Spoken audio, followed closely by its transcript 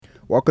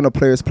Welcome to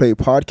Players Play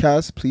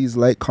Podcast. Please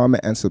like,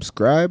 comment, and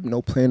subscribe.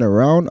 No playing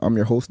around. I'm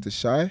your host,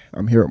 Tashai.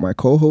 I'm here with my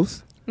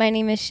co-host. My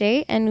name is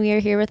Shay, and we are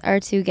here with our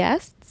two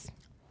guests.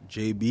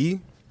 JB.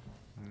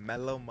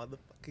 Mellow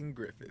motherfucking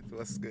Griffith.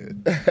 What's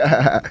good?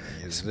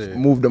 Yes,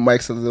 move the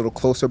mics a little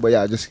closer, but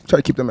yeah, just try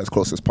to keep them as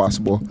close as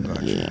possible.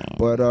 Yeah.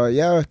 But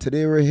yeah,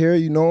 today we're here,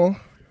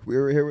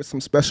 we're here with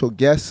some special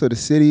guests of the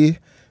city.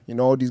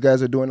 These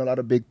guys are doing a lot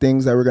of big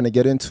things that we're going to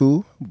get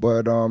into.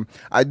 But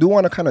I do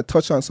want to kind of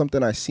touch on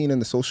something I seen in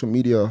the social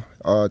media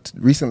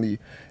recently.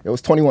 It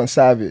was 21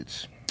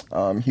 Savage.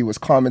 He was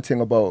commenting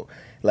about,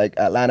 like,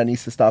 Atlanta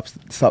needs to stop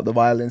the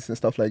violence and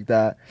stuff like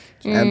that.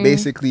 And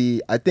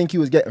basically, I think he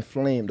was getting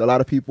flamed. A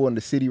lot of people in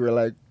the city were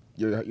like,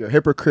 you're a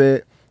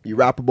hypocrite. You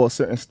rap about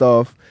certain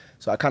stuff.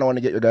 So I kind of want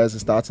to get your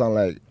guys' thoughts on,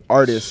 like,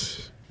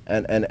 artists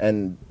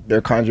and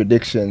their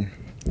contradiction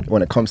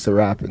when it comes to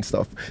rap and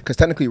stuff, because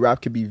technically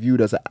rap could be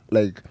viewed as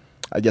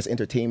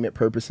entertainment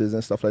purposes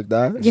and stuff like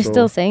that. You're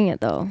still saying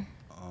it though.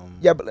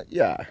 Yeah.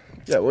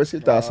 What's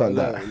your thoughts on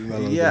that?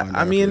 Yeah,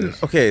 I mean,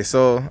 okay,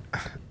 so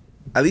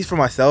at least for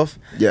myself,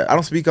 yeah, I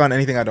don't speak on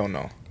anything I don't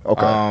know.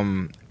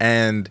 Okay.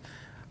 And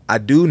I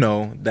do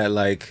know that,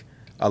 like,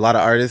 a lot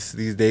of artists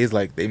these days,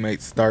 like, they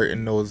might start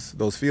in those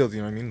fields.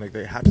 You know what I mean? Like,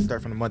 they have to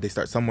start from the mud. They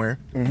start somewhere.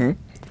 Mm-hmm.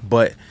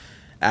 But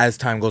as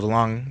time goes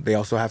along, they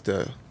also have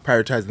to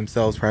prioritize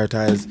themselves,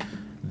 prioritize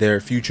their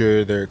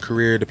future, their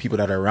career, the people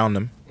that are around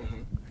them. You know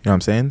what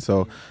I'm saying?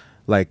 So,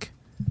 like,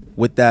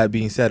 with that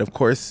being said, of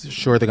course,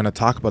 sure, they're gonna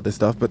talk about this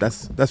stuff, but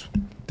that's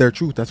their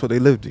truth. That's what they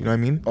lived. You know what I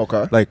mean?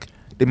 Okay. Like,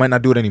 they might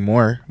not do it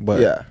anymore,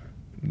 but yeah,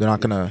 they're not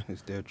gonna.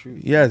 It's their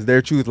truth. Yeah, it's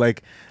their truth.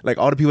 Like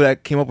all the people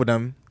that came up with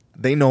them,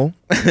 they know.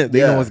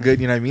 They know what's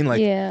good. You know what I mean?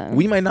 Like,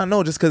 we might not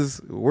know just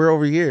because we're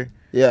over here.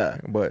 Yeah.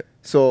 But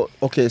so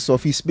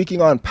if he's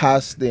speaking on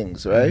past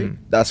things, right?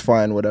 Mm-hmm. That's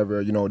fine,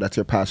 whatever, that's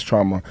your past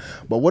trauma.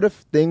 But what if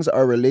things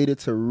are related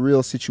to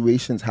real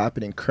situations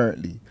happening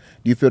currently?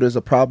 Do you feel there's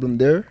a problem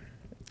there?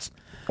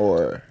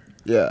 Or,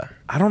 yeah.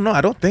 I don't know.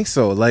 I don't think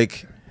so.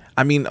 Like,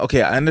 I mean,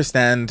 okay, I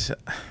understand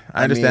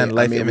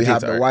life imitates we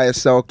have art. the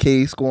YSL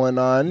case going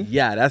on.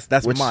 Yeah,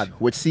 that's mad.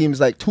 Which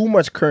seems like too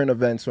much current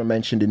events were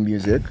mentioned in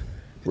music.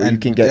 Where and you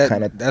can get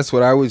kind of... That's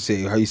what I would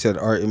say. How you said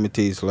art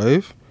imitates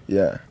life.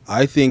 Yeah.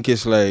 I think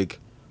it's like,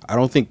 I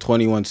don't think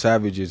 21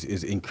 Savage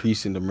is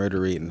increasing the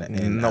murder rate in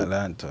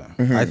Atlanta.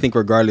 Mm-hmm. I think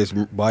regardless,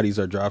 bodies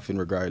are dropping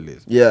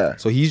regardless. Yeah.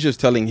 So he's just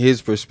telling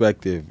his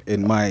perspective,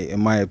 in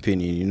my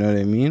opinion. You know what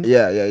I mean?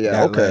 Yeah.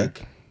 That, okay.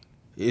 Like,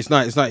 it's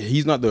not.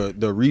 He's not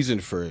the reason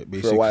for it.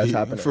 Basically, for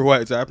why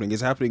it's happening.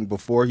 It's happening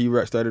before he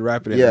started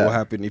rapping. And what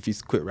happened if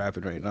he's quit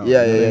rapping right now?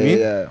 Yeah. You know what I mean?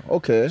 Yeah.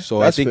 Okay. So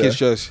that's I think fair. it's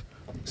just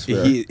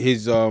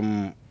his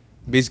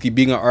basically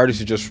being an artist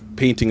is just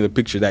painting the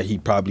picture that he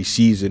probably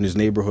sees in his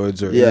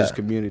neighborhoods or in his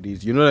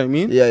communities. You know what I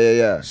mean?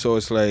 Yeah. So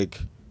it's like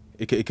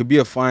it could be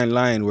a fine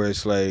line where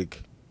it's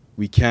like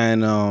we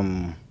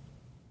can't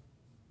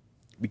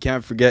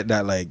forget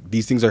that, like,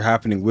 these things are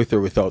happening with or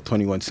without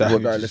 21 Savage.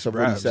 Regardless of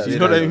what he says. You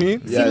know what I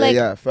mean?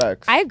 Yeah,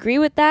 facts. I agree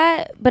with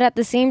that, but at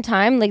the same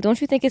time, like, don't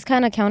you think it's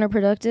kind of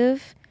counterproductive?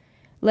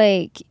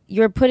 Like,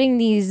 you're putting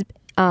these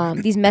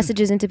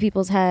messages into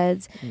people's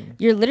heads.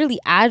 You're literally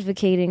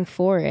advocating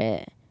for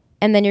it.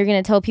 And then you're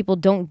going to tell people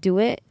don't do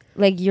it.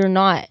 Like, you're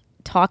not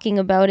talking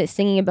about it,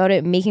 singing about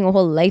it, making a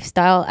whole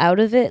lifestyle out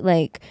of it.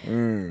 Like,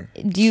 do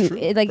you,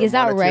 like, For is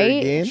that right?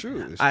 It's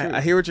true.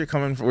 I hear where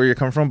you're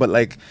coming from, but,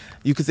 like,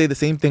 you could say the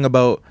same thing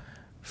about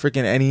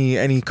freaking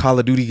any Call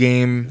of Duty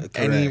game,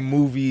 any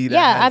movie.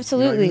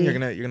 Absolutely. You know what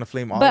I mean? You're gonna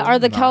flame all. But of are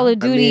the them? Call of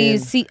Duty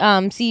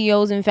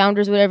CEOs and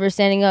founders, whatever,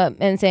 standing up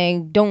and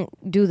saying, don't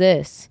do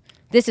this?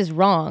 This is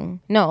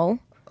wrong. No.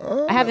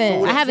 I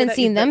haven't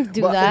seen them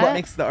do that. What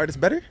makes the artist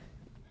better?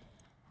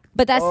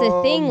 But that's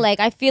the thing.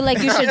 Like, I feel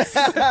like you should.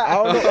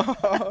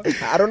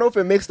 I don't know if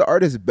it makes the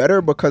artist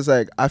better, because,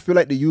 like, I feel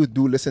like the youth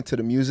do listen to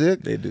the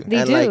music. They do.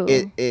 They do.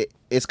 Like,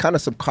 it's kind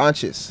of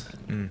subconscious.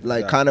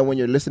 Like, kind of when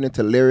you're listening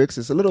to lyrics,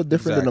 it's a little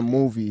different than a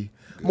movie.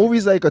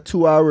 Movie's like a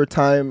 2-hour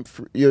time.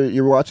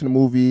 You're watching a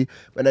movie,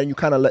 and then you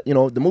kind of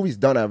the movie's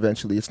done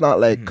eventually. It's not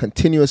like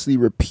continuously,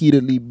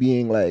 repeatedly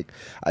being, like,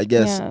 I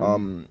guess,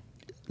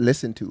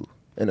 listened to.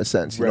 In a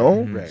sense, you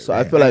know? Right, so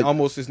I feel like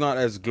almost it's not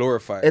as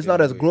glorified. It's not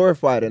as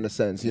glorified in a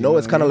sense, you know?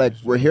 It's kind of like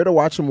we're here to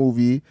watch a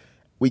movie,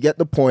 we get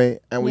the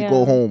point, and we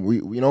go home. We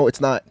it's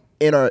not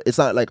it's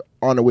not like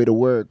on the way to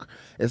work.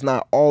 It's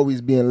not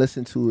always being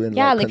listened to. And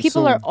like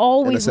people are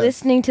always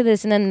listening to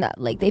this, and then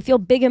like they feel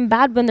big and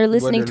bad when they're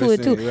listening to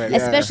it too. Right.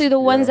 Especially the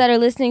ones that are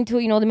listening to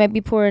it, they might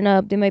be pouring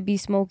up, they might be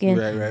smoking,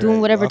 doing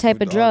whatever type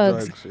of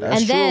drugs.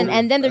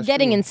 And then they're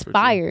getting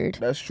inspired.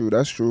 That's true.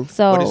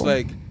 So but it's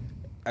like,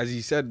 as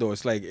he said though,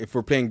 it's like if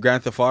we're playing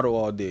Grand Theft Auto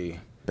all day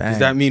Bang. Does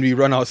that mean we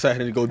run outside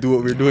and go do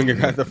what we're doing in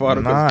Grand Theft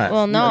Auto? Not.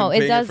 Well, no,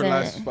 We've it been playing for the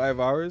doesn't. last 5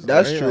 hours.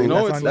 That's right? true. You know,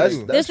 That's it's on like,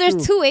 you.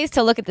 There's two ways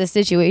to look at this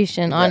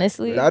situation,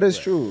 honestly. That is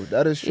true.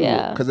 That is true.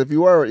 Yeah. Because if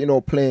you are,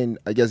 playing,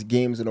 I guess,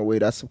 games in a way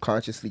that's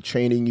subconsciously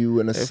training you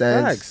in a It's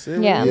sense. facts.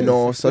 It Yeah. really You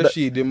know, so that,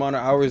 especially the amount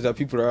of hours that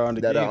people are on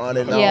the that game. are on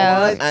it now.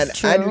 Yeah, and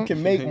true. you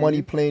can make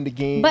money playing the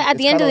game. But at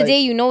the end of the day,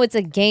 you know it's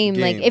a game.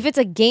 Like Game. if it's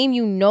a game,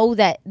 you know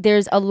that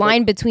there's a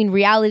line between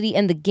reality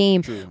and the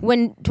game.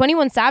 When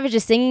 21 Savage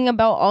is singing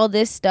about all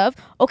this stuff,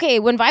 okay,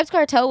 when Vybz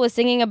Kartel was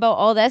singing about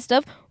all that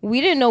stuff,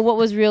 we didn't know what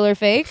was real or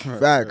fake.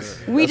 Facts.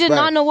 We That's did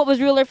not facts. know what was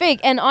real or fake.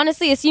 And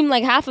honestly, it seemed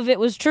like half of it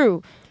was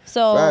true.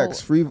 So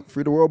Facts. Free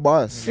the world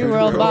boss. Free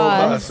world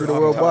boss. Free the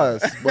world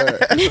boss. But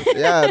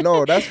yeah,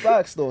 no, that's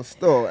facts though.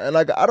 Still, and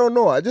like I don't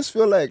know. I just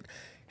feel like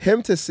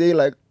him to say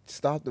like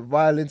stop the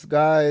violence,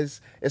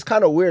 guys. It's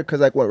kind of weird because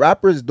like when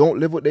rappers don't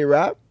live what they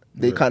rap,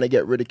 they kind of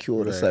get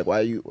ridiculed. It's like why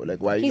you he's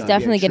not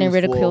definitely being getting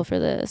truthful? ridiculed for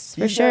this.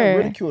 For He's getting sure.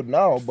 ridiculed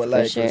now, but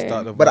like sure.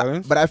 Start the but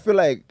violence. I feel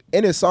like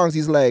in his songs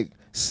he's like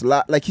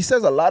like he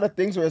says a lot of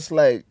things where it's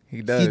like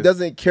He does.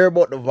 doesn't care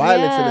about the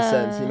violence in a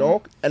sense, Yeah.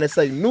 and it's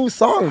like new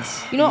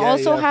songs. You know,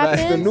 also Like, the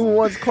happens. new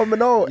ones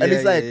coming out, and Yeah,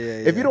 it's like yeah, yeah,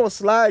 if you yeah. don't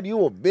slide,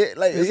 you a bit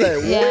like it's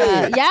like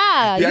Yeah, wait,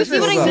 yeah. You see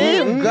what I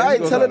same mean? guy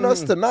telling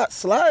us to not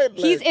slide. Like,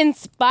 He's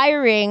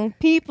inspiring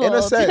people in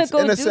a sense, to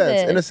go do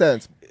this. in a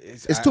sense.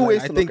 It's two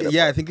ways I to think, look at it.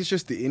 yeah, I think it's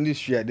just the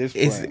industry at this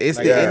point. It's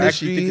Like, the I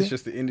actually industry. think it's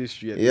just the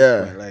industry at Yeah.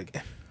 this point. Like,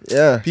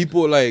 Yeah,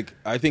 people like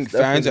I think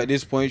fans Definitely. at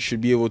this point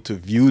should be able to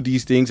view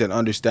these things and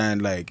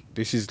understand like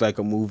this is like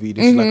a movie,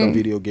 this is like a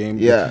video game.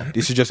 Yeah.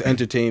 This is just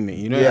entertainment.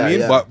 You know what Yeah, I mean?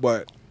 yeah.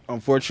 But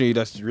unfortunately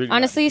that's really not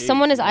Honestly, the case,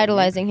 someone is you know what I mean?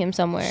 idolizing him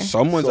somewhere.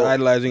 Someone's So-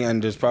 idolizing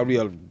and there's probably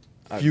a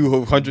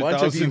few hundred bunch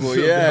of thousand people, of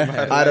them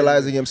yeah.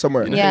 idolizing him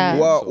somewhere. Yeah.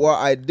 Well,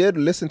 I did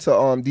listen to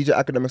DJ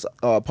Academic's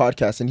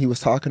podcast, and he was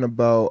talking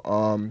about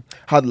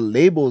how the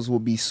labels will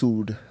be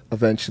sued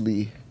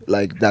eventually.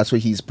 Like that's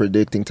what he's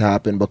predicting to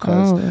happen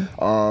because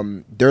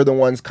they're the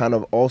ones kind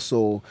of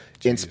also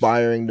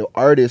inspiring the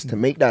artists to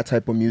make that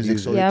type of music.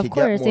 So Yeah, they of can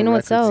course. get They more know what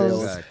record sells.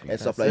 sales Exactly. and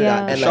stuff like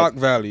Yeah. that. And shock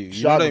like, value. You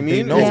shock- know what I mean?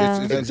 they know.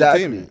 It's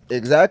exactly, entertainment.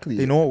 exactly.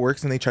 They know what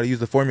works and they try to use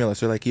the formula.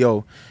 So they're like,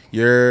 yo,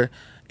 you're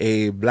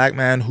a black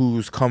man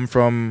who's come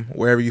from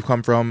wherever you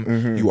come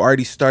from. You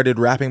already started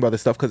rapping about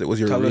this stuff because it was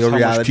your Tell us real how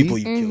reality. much people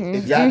you killed.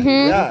 Exactly.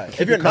 Yeah.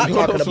 If you're not talking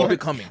Keep about it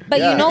coming. But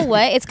Yeah. you know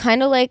what? It's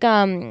kind of like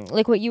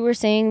what you were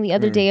saying the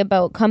other day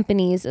about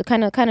companies.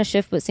 Kind of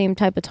shift, but same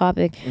type of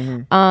topic.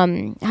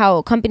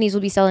 How companies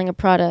will be selling a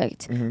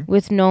product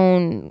with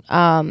known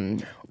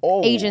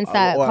agents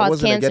that I cause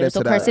wasn't gonna get cancer, into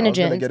so that. I was gonna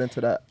carcinogens. get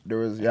into that. There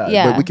was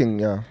Yeah. But we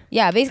can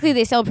Yeah, basically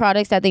they sell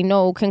products that they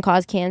know can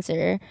cause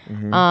cancer.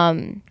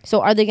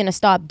 So are they going to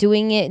stop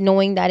doing it,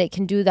 knowing that it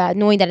can do that,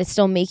 knowing that it's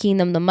still making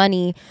them the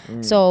money?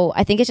 So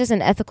I think it's just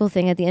an ethical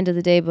thing at the end of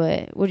the day.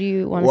 But what do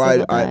you want to say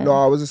about that? No,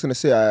 I was just gonna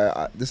say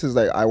this is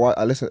like I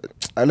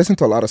listened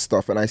to a lot of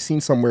stuff and I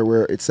seen somewhere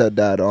where it said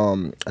that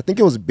I think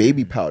it was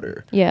baby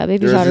powder. Yeah, baby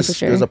There's powder this- for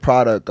sure. There's a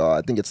product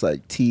I think it's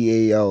like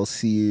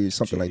TALC or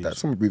something like that,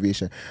 some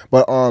abbreviation.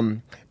 But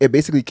it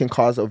basically can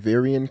cause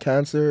ovarian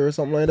cancer or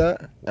something like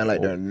that, and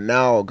like they're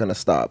now gonna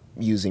stop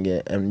using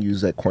it and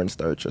use like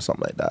cornstarch or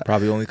something like that.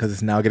 Probably only because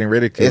it's now getting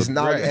ridiculed. It's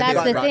not. Right. and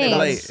That's they the got- they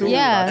got thing. sued.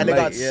 Yeah. And they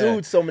got Like, yeah.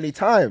 sued so many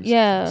times.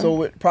 Yeah. So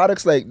with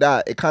products like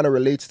that, it kind of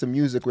relates to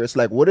music, where it's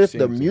like, what if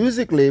the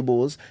music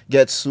labels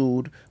get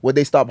sued? Would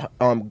they stop,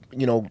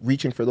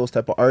 reaching for those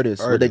type of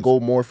artists? Would they go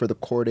more for the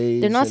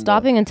Cordays? They're not and the-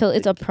 stopping until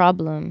it's a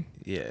problem.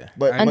 Yeah.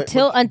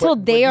 Until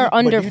they do are you- but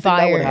under do you think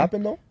that would fire.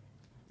 happen though?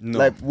 No.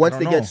 Like once I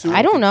they don't get know. sued.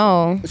 I don't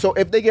know. So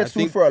if they get sued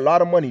think- for a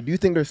lot of money, do you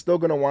think they're still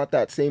gonna want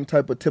that same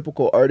type of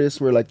typical artist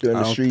where like they're in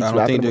the streets I don't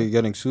rapping? think they're about-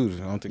 getting sued.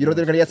 I don't think You don't think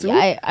they're gonna get sued?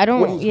 Yeah, I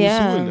don't. Who's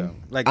yeah. suing them?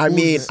 Like, I who's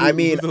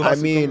mean, the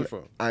lawsuit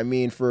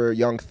coming from? for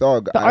Young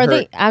Thug. But I are heard,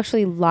 they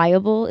actually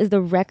liable? Is the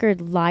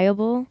record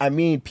liable? I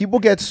mean, people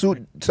get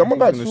sued. Someone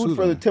got Who's gonna sued sue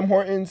for the them? Tim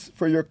Hortons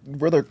for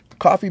the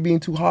coffee being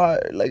too hot,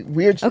 like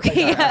weird. Shit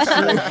Okay, like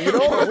that. You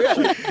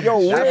know,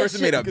 weird That person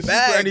shit. made a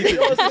bag. You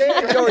know what I'm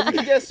saying? Yo, you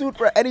can get sued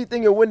for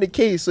anything and win the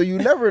case, so you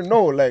never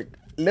know. Like,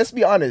 let's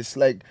be honest.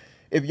 Like,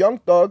 if Young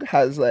Thug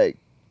has like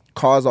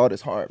caused all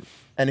this harm,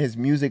 and his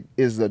music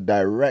is a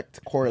direct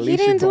He correlation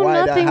didn't to do why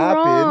that nothing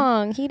happened.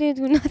 wrong. He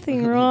didn't do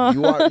nothing wrong.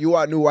 You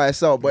are new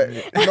YSL, but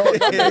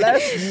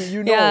nonetheless,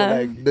 you know, Yeah.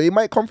 like they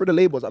might come for the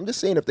labels. I'm just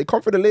saying, if they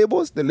come for the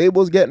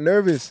labels get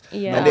nervous.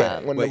 Yeah. And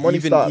they, when But the money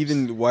even stops.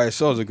 even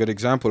YSL is a good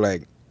example.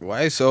 Like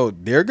YSL,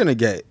 they're gonna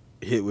get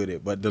hit with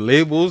it, but the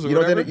labels, you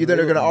don't think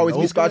they're gonna always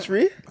be Nope. scotch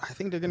free? I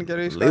think they're gonna get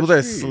it. Labels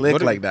are scotch-free. slick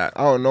What if- like that.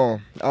 I don't know.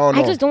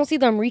 I just don't see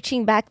them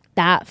reaching back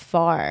that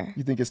far.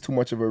 You think it's too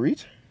much of a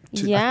reach?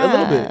 Yeah. A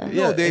little bit.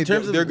 No, Yeah, in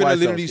terms of they're gonna YSL's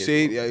literally case.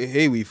 say,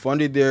 "Hey, we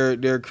funded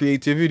their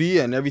creativity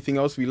and everything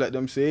else we let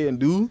them say and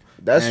do."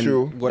 That's and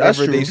true.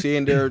 Whatever That's they true. say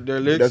in their It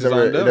lyrics is doesn't,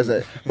 on it them.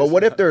 doesn't. But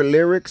what if their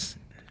lyrics,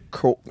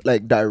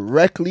 like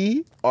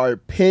directly, are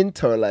pinned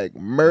to like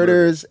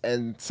murders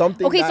and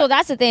something? Okay, so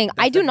that's the thing.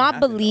 I do not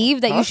happen,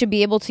 believe that Huh? you should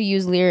be able to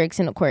use lyrics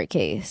in a court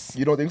case.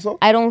 You don't think so?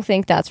 I don't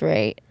think that's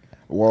right.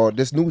 Well,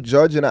 this new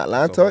judge in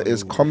Atlanta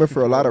is coming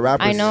for a lot of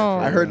rappers. I know.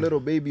 I heard Little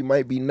Baby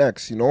might be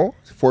next,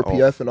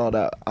 4PF and all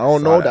that. I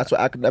don't know. that. That's what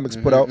academics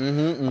put out. I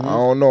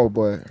don't know,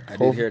 but I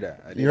did hear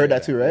that. You heard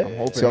that too, right? I'm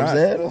hoping See what I'm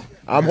not. saying?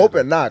 I'm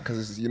hoping not,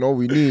 because we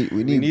need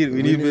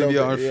Baby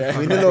out here.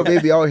 we need Little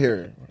Baby out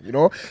here.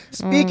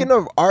 Speaking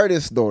of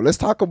artists, though, let's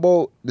talk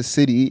about the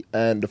city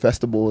and the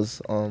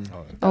festivals. Oh,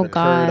 that occurred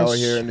out gosh.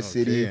 here in the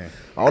city. Okay.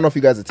 I don't know if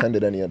you guys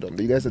attended any of them.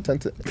 Do you guys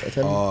attend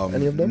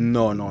any of them?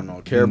 No.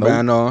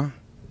 Caravana.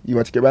 You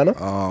went to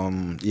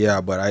Cabana? Yeah,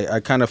 but I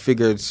kind of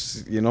figured,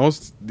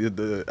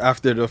 the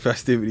after the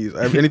festivities,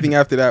 anything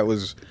after that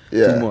was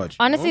Yeah. too much.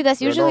 Honestly, that's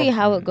Fair usually enough.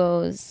 how it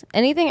goes.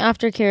 Anything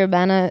after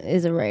Caravana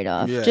is a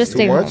write-off. Yeah, Just too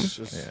stay home. much?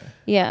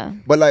 Yeah.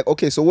 But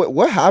okay, so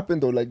what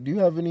happened though? Like, do you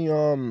have any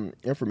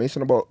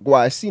information about? Well,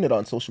 I seen it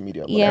on social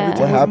media. But Yeah.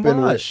 What happened?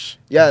 Mosh.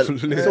 Yeah. So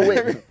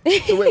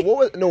wait, what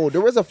was? No,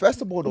 there was a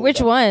festival though. Which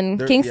one?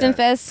 There- Kingston yeah.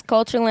 Fest,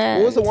 Cultureland.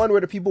 What was the one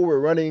where the people were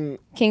running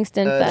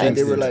Kingston and Fest.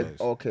 they were Kingston like,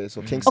 Fest. okay,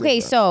 so Kingston. Okay,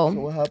 Fest. so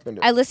what happened?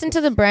 I listened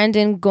to the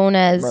Brandon Not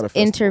Gonez a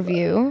festival,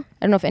 interview.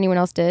 I don't know if anyone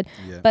else did,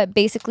 Yeah. but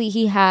basically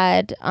he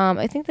had,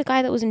 I think the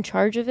guy that was in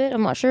charge of it.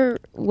 I'm not sure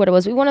what it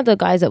was. One of the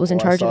guys that was in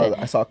charge of it.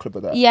 I saw a clip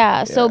of that.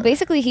 Yeah, so Yeah.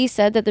 basically he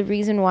said that the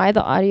reason why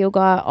the audio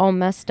got all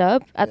messed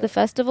up at the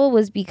festival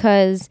was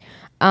because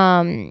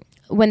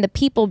when the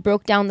people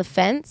broke down the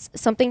fence,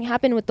 something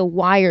happened with the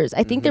wires.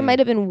 I think there might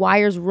have been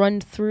wires run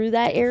through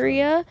that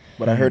area.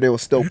 But I heard they were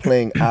still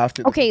playing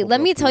after. the Okay, people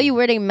let me broke tell through. you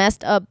where they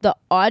messed up. The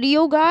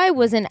audio guy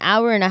was an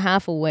hour and a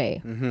half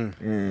away.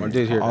 I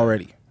did hear that.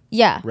 Already.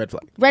 Yeah. Red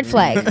flag. Red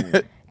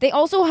flag.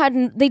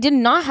 They did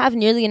not have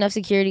nearly enough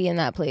security in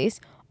that place.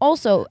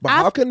 Also, But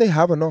how can they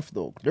have enough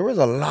though? There was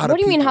a lot of. what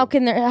do you mean? people.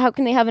 How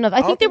can they have enough?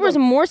 I think there think was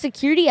more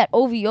security at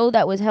OVO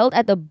that was held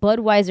at the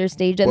Budweiser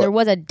stage than But- there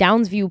was at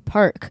Downsview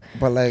Park.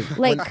 But Like,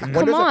 when come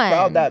there's a on.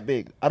 crowd that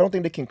big, I don't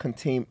think they can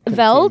contain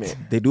Veld? it.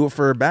 They do it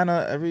for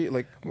Urbana every No,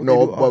 they do it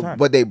all the time.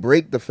 but they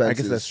break the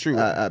fences. that's true.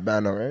 At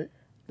Banner, right?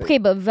 Okay,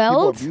 but People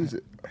Veld, abuse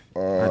it.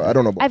 I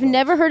don't know. About I've Veld.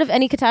 never heard of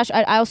any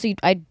catastrophe.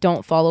 I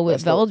don't follow with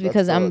That's the- Veld that's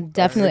because the- I'm that's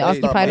definitely the- that's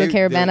not occupied with my-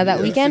 Caravana that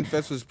yeah. weekend. Kingston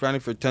Fest was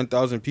planning for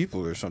 10,000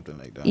 people or something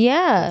like that.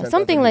 Yeah,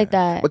 something like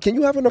that. But can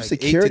you have enough Like 8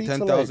 to security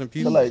 10,000 to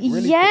people?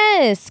 really?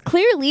 Yes,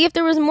 clearly, if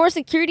there was more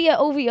security at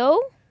OVO,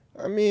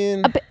 I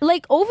mean,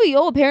 like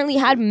OVO apparently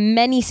had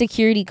many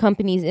security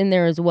companies in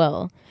there as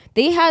well.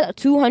 They had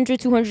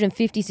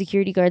 250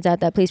 security guards at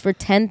that place for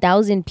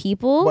 10,000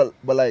 people.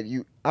 but like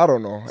you, I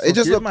don't know. So It just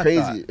here's looked my crazy.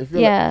 thought. If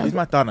you're Yeah. Here's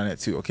my thought on it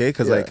too, okay?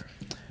 Because Yeah.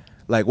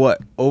 like what?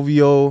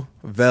 OVO,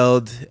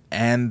 Veld,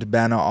 and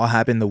Bana all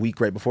happened the week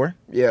right before.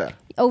 yeah.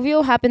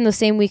 OVO happened the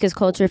same week as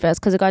Culture Fest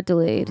because it got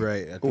delayed.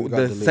 Right. I think Oh, it got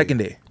the delayed. second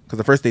day, because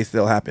the first day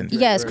still happened.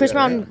 Yes, Chris yeah,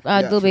 Brown,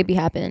 yeah. Lil Baby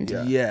happened.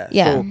 Yeah.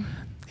 Yeah. So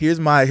here's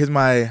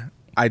my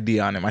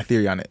idea on it. My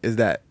theory on it is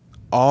that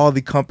all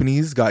the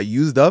companies got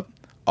used up.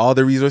 All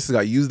the resources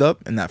got used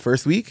up in that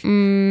first week,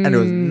 and there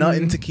was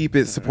nothing to keep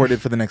it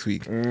supported for the next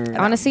week. And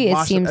Honestly, it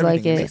mashed up seems like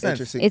everything. it. Makes sense.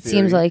 Interesting It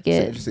seems theory. like It's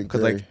an it. interesting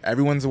Because theory. like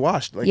everyone's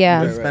washed. Like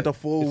Yeah. you Right, spent a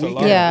full It's a week.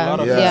 lot, Yeah. a lot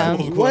of Yeah.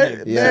 festivals going What?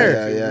 in. Yeah,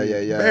 Bear.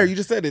 yeah. Bear, you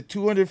just said it.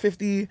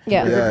 250.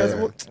 Yeah. different Yeah.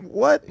 festivals?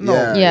 What? No.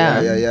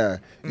 Yeah.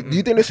 Do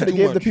you think they should have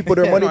Too gave the much. people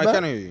their Yeah, money no, I back?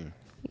 can't hear you.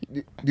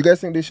 Do you guys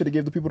think they should have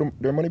gave the people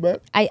their money back?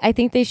 I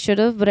think they should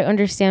have, but I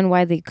understand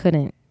why they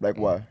couldn't. Like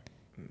why?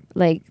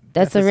 Like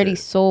that's already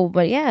Deficit. so,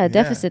 but yeah,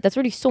 deficit. That's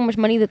already so much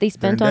money that they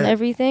spent They're on in debt.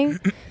 everything.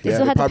 They Yeah, still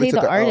they had to probably pay the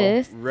took a L.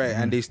 artist. Right,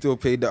 and they still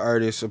paid the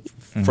artists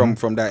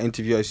from that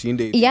interview I seen.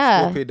 They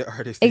Yeah. still paid the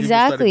artists. They even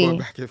Exactly. started going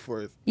back and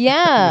forth.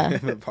 Yeah,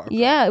 Him and Popcorn.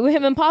 yeah, with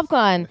him and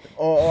Popcorn.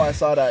 Oh, I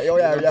saw that. Oh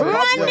yeah.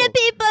 Run the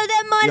people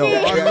the money.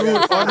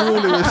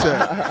 Unruly with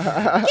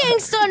that.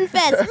 Kingston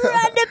Fest.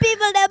 Run the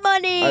people the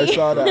money. I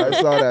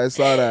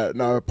saw that.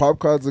 Now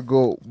Popcorn's a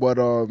goat, but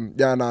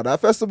that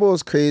festival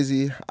was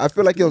crazy. I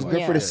feel like it was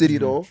good for the Yeah. city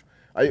though.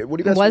 What do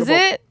you guys Was feel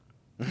about- it?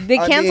 They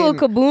I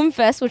canceled mean- Kaboom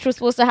Fest, which was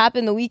supposed to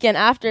happen the weekend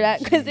after that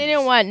because they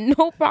didn't want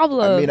no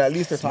problem. I mean, at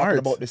least they're Smart. talking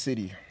about the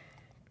city.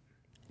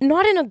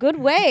 Not in a good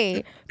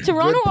way.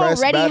 Toronto press,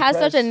 already bad has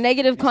such a press.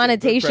 negative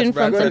connotation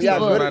press, from bad some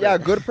press. Yeah,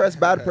 people. good press,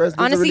 bad press. doesn't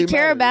Honestly, really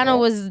matter, Caravana you know?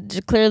 was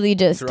clearly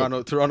just.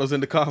 Toronto's in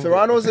the convo.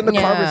 Toronto's in the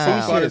Yeah. conversation.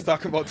 Everybody's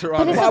talking about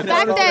Toronto. But it's the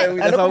fact that- and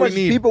That's look all how we much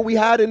need. people we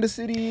had in the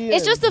city.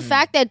 It's just the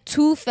fact that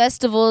two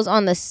festivals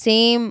on the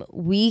same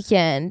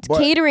weekend, But-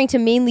 catering to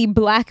mainly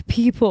black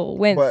people,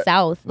 went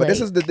south. But this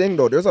is the thing,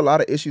 though. There's a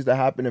lot of issues that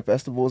happen in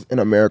festivals in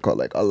America,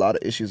 like a lot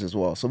of issues as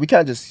well. So we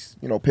can't just,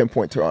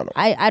 pinpoint Toronto.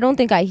 I don't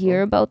think I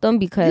hear about them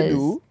because,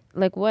 do.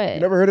 like, what? You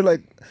never heard of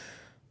like,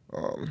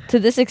 To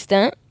this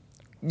extent,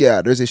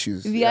 yeah, there's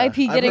issues. VIP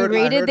Yeah. getting I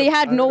raided, heard they of-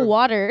 had no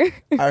water.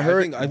 I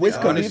heard. I think Wiz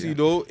honestly Khalifa-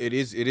 though, it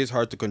is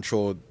hard to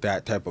control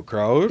that type of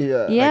crowd.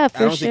 Yeah. Yeah, Like, for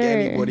I don't sure.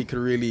 think anybody could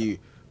really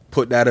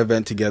put that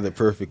event together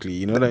perfectly.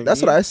 You know what I mean?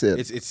 That's what I said.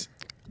 It's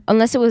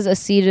Unless it was a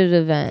seated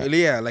event.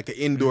 yeah, like an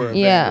indoor event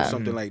Yeah. or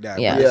something like that.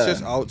 Yeah. But it's Yeah.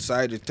 just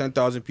outside. It's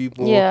 10,000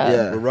 people. Yeah.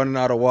 Yeah. We're running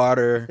out of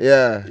water.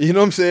 Yeah. You know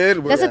what I'm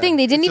saying? That's the thing.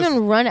 They didn't It's just-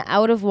 even run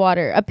out of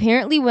water.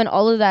 Apparently, when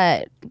all of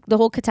that the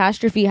whole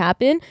catastrophe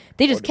happened,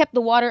 they just kept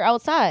the water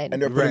outside.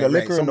 And they're putting Right, the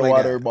liquor in something the like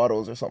water that.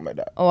 bottles or something like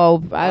that.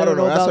 Oh, I don't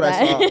know That's about what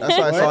I saw. that. That's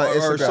what I saw on or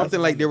Instagram. something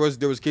like there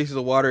was cases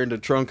of water in the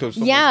trunk of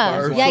someone's Yeah,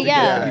 car or yeah, something.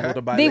 yeah. People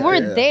to buy They that. were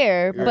Yeah.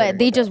 there, but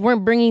they just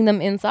weren't bringing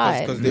them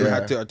inside. Because they Yeah.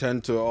 had to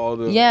attend to all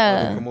the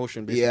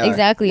commotion. Basically. Yeah.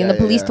 Exactly, and the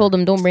police told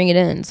them don't bring it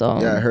in. So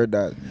Yeah, I heard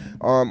that.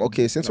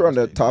 Okay, since we're on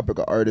the topic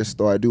of artists,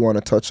 though, I do want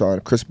to touch on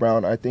Chris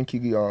Brown. I think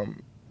he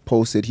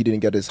posted he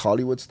didn't get his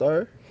Hollywood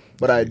star,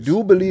 but I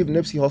do believe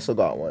Nipsey Hussle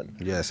got one.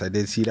 Yes, I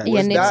did see that. Yeah,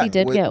 Was Nipsey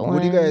did get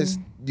What do you one. guys?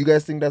 Do you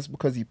guys think that's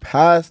because he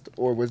passed,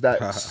 or was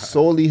that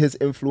solely his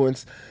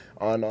influence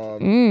on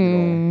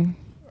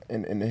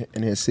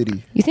in his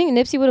city? You think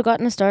Nipsey would have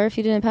gotten a star if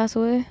he didn't pass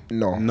away?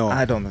 No, No,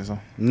 I don't think so.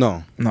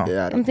 no, No.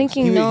 Yeah, I don't I'm think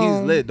thinking no.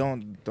 He's lit.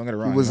 Don't get it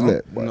wrong. he was you know?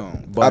 lit. But no.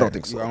 But I don't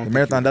think so. I don't The think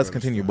marathon he does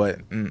would've continue,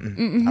 started. but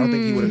I don't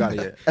think he would have got it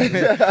yet. I don't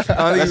think Let's he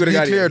would have be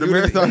got clear, it. the He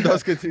would've- marathon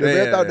does continue. The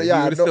marathon, he yeah,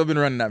 I would have know. still been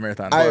running that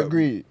marathon. I but-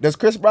 agree. Does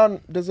Chris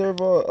Brown deserve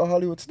a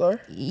Hollywood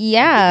star?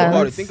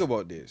 Yeah. Think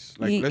about this.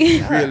 Like, Ye- let's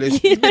be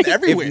realistic. He's been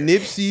everywhere. If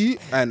Nipsey,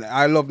 and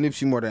I love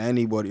Nipsey more than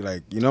anybody,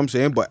 like, you know what I'm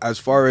saying? But as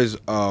far as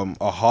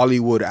a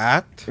Hollywood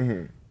act,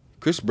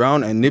 Chris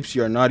Brown and Nipsey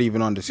are not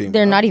even on the same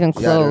They're level. not even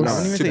Yeah, they're close. I not.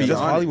 don't even To say be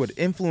just honest. Hollywood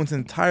influence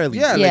entirely.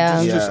 Yeah, Yeah.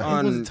 like just Yeah.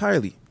 on Influence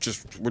entirely.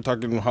 just we're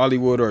talking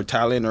Hollywood or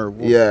talent or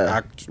Yeah.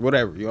 act,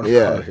 whatever you want to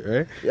Yeah. call it,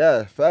 right?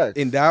 Yeah, facts.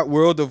 In that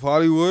world of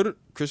Hollywood,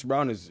 Chris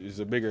Brown is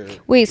a bigger.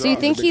 Wait, so you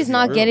draw, think is a he's bigger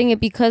not draw. getting it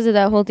because of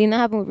that whole thing that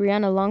happened with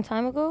Rihanna a long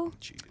time ago?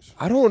 Jeez.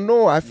 I don't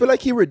know. I feel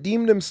like he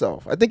redeemed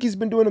himself. I think he's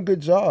been doing a good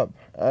job.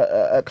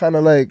 I kind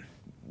of like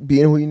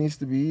being who he needs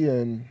to be,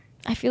 and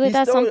I feel like he's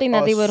that's still something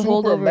that a they would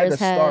hold super over mega his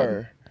head.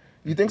 star.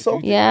 You think so?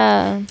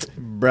 Yeah.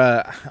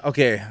 Bruh,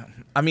 okay.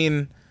 I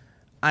mean,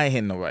 I ain't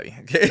hitting nobody.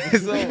 Okay,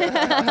 so like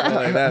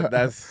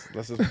that's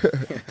let's just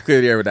clear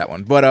the air with that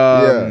one. But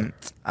Yeah.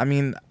 I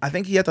mean, I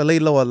think he had to lay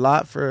low a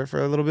lot for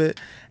a little bit,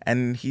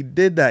 and he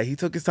did that. He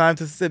took his time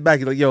to sit back.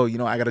 He's like, yo,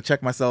 I gotta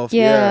check myself.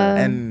 Yeah.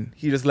 And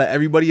he just let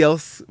everybody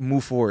else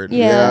move forward.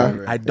 Yeah.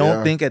 I don't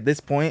Yeah. think at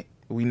this point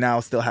we now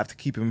still have to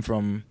keep him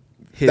from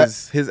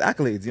his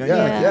accolades. You know, Yeah,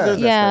 Like, he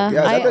deserves that yeah. stuff.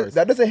 Yeah, I-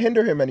 that doesn't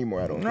hinder him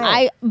anymore. I don't.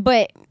 No.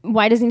 But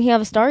why doesn't he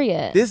have a star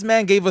yet? This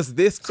man gave us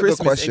this a good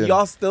Christmas, question. and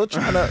y'all still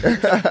trying to,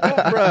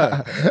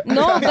 bruh.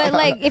 No, but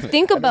like, if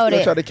think about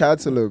Still try it, to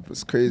cancel him.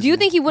 It's crazy. do you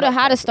think he would have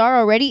had a star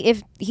already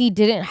if he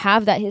didn't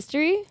have that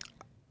history?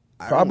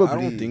 I Probably.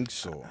 don't think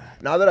so.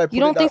 Now that I put You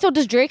don't it think out- so?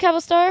 Does Drake have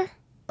a star?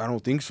 I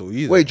don't think so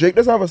either. Wait, Drake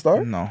doesn't have a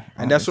star. No,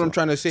 and that's what I'm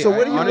trying to say. So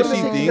what do I you honestly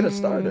really think? Get a think.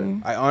 star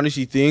then? I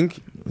honestly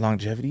think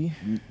longevity.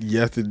 you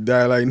have to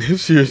die like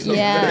Nipsey or something.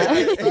 Yeah.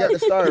 You got the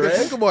star, Because right?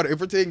 think about it.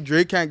 If we're taking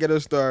Drake can't get a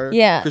star,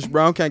 Yeah. Chris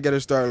Brown can't get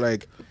a star,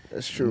 like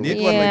That's true. Nick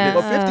was like-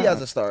 But 50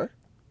 has a star.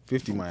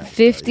 50 might.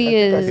 50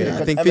 is. Yeah,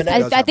 I think Eminem- 50 I,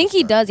 does I have think a he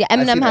star. does. Yeah, I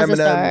seen Eminem has a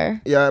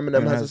star. Yeah,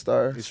 Eminem has a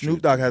star.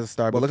 Snoop Dogg has a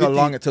star, but But look how 50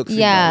 long it took.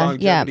 Yeah.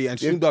 Longevity, and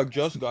Snoop Dogg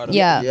just got it.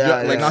 Yeah.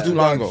 Yeah, like not too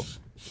long ago.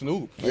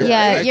 Snoop.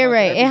 Yeah, you're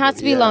right. It has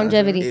to be Yeah.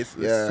 longevity. It's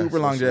Yeah. super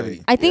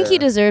longevity. I think he Yeah.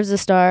 deserves a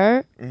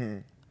star. Mm-hmm.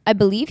 I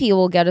believe he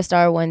will get a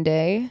star one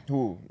day.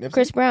 Who? Nipsey?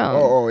 Chris Brown.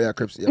 Oh, yeah,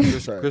 Chris. Yeah,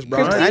 Chris, Chris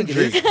Brown and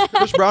Drake.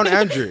 Chris Brown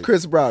and Drake.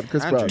 Chris Brown.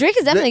 Chris Brown. Drake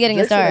is definitely getting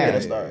a Drake's gonna star. get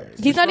a star.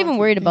 He's not even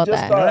worried about just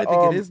that. You know what I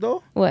got- think it is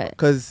though? What?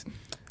 Because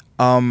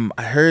I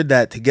heard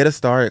that to get a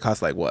star it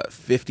costs like what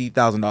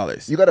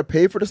 $50,000. You got to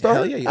pay for the star?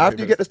 Hell yeah, you gotta After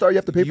pay you for get the star, you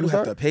have to pay for You the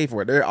star? have to pay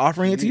for it. They're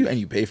offering it to you, and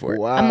you pay for it.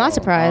 Wow. I'm not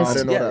surprised. I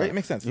didn't know Yeah, that. right, it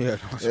makes sense. Yeah.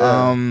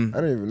 Yeah. I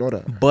didn't even know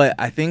that. But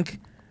I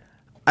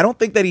don't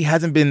think that he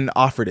hasn't been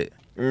offered it.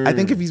 I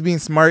think if he's being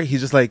smart, he's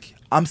just like,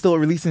 I'm still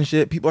releasing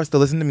shit. People are still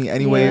listening to me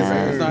anyways.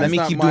 Yeah. It's not- Let it's me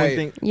not keep my- doing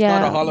things. It's Yeah.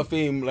 not a Hall of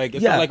Fame. Like,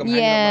 it's Yeah. not like I'm Yeah.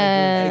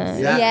 hanging up my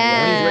Exactly.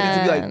 Yeah. When he's ready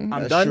to be like, I'm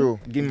That's done. true.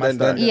 Give me my Then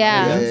star. done. Yeah.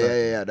 Yeah, That's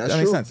that's That true.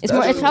 makes sense. It's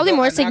more. It's probably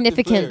more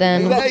significant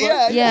than.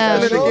 Yeah.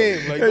 Still in the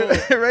game.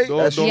 Like, Right?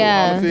 don't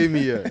Yeah. Hall of Fame me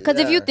yet. Because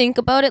if you think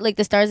about it, like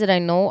the stars that I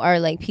know are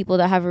like people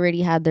that have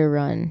already had their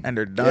run. And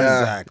they're done. Yeah.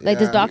 Exactly. Like,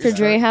 does Dr.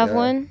 Dre have Yeah.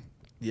 one?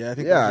 Yeah, I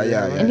think. Yeah,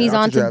 yeah, And he's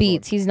Dr. on Dre to has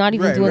beats. He's not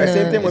even Right, doing right. the.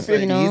 Same thing with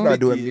 50. You know? He's not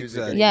doing 50, music.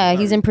 exactly. Yeah,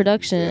 he's in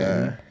production.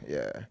 Yeah,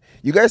 yeah.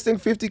 You guys think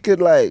 50 could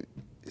like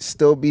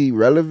still be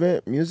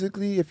relevant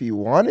musically if he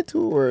wanted to,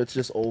 or it's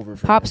just over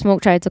for Pop him?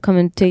 Smoke tried to come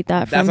and take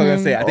that from That's what I'm him.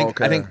 gonna say. I think.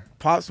 Okay. I think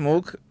Pop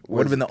Smoke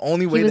would have been the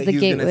only way was that the he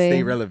was gonna gateway.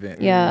 stay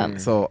relevant. Yeah.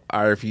 So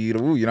RFE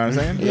to Woo, you know what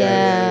I'm saying?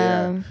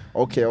 Yeah.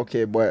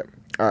 Okay, but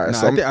all right. Nah,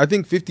 So I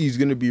think 50 is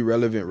gonna be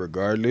relevant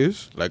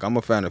regardless. Like, I'm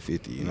a fan of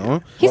 50. You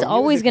know. He's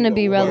always gonna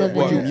be But- But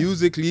relevant.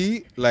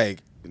 musically, like,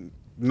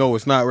 no,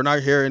 it's not. We're not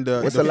hearing the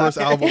What's the first last-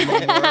 album. No more.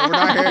 We're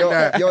not hearing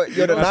that. yo, You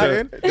know the what I'm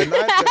saying? It's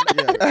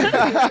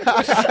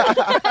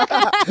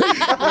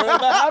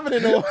not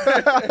happening no more.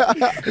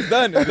 It's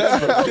done. It's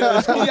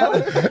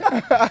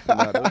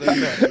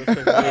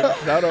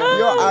done, bro.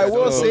 Yo, I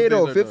will say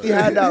though, 50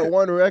 had that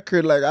one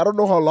record. Like I don't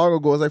know how long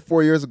ago. It was like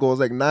 4 years ago. It was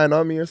like 9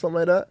 on Me or something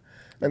like that.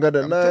 I got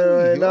the 9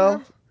 right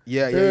now.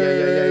 Yeah.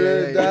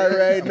 That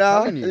right now.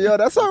 telling you. Yo,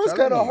 that song was I'm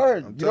kind of telling you.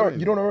 hard. I'm You telling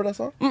don't know that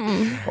song?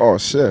 Oh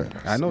shit.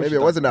 I know what Maybe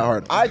you're it wasn't that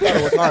hard. I thought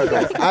it was hard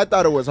though. I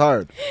thought it was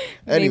hard.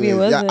 Maybe it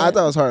Anyways, yeah, wasn't. I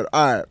thought it was hard.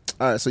 All right.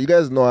 All right, so you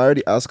guys know I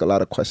already asked a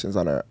lot of questions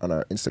on our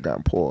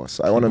Instagram poll.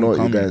 So I want to know what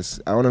you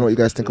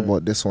guys think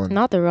about this one.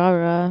 Not the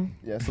rah-rah.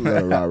 Yeah, it's a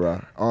little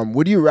rah-rah.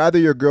 Would you rather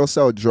your girl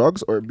sell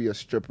drugs or be a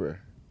stripper?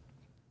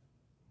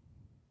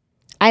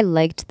 I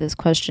liked this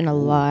question a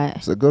lot.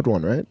 It's a good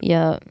one, right?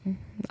 Yeah.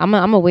 I'm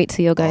gonna wait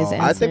till you guys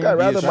answer. I think I'd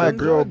rather Be a my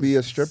stripper. girl be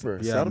a stripper.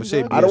 Yeah, I'm gonna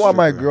say. I don't want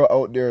my girl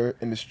out there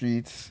in the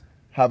streets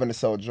having to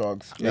sell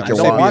drugs. Yeah, I making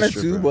don't wild want it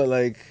stripper. to, but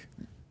like,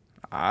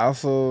 I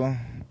also.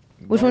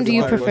 Which one do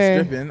you don't wanna go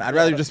prefer? stripping. I'd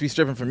rather just be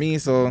stripping for me.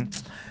 So,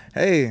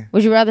 hey,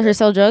 Would you rather her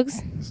sell drugs?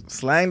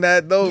 slang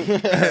that dope.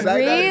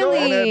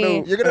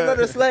 Really? You're gonna let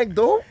her slang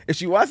dope If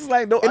she wants to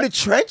slang dope, in the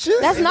trenches?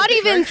 That's not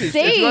even in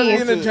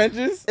safe. the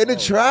trenches. In the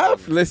trap?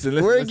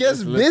 Listen, Where it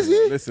gets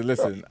busy?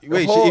 Listen.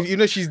 Wait, whole- if you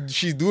know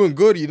she's doing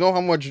good, you know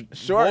how much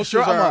Sure, vultures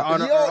sure, are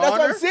I'm on Yo, that's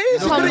what I'm saying.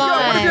 Come What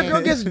if your on.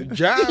 girl gets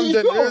jammed and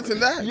this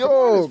and that.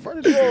 Yo,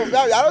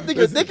 I don't think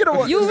you're thinking of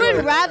what You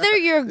would rather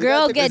your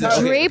girl take get this out.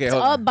 draped Okay,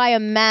 hold on. up by a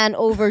man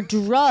over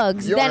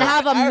drugs than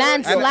have a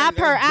man slap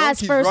her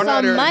ass for some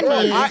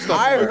money I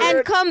heard.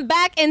 and come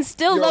back and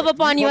still Yo, love up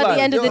on you hold at the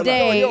on. end of the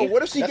day. Yo,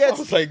 what if she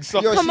gets like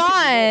something. Yo, Come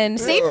on,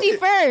 safety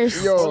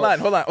first. Yo,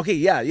 Hold on. Okay,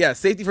 yeah.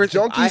 Safety first.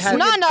 junkie I had,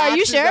 No, are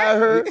you axes at sure?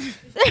 her.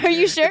 Are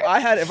you sure? if I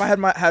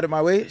had it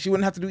my way, she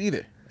wouldn't have to do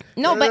either.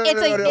 No, but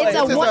it's a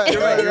one.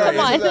 Come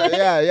on.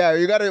 Yeah,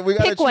 we gotta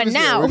Pick choose one here.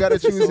 now. We gotta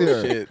choose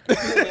here. Shit.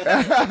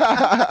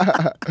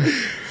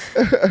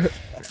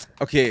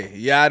 Okay,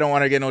 yeah, I don't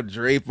want to get no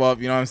drape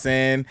up, you know what I'm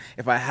saying?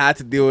 If I had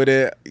to deal with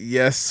it,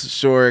 yes,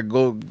 sure,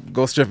 go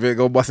strip it,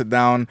 go bust it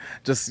down.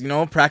 Just,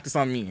 practice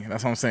on me.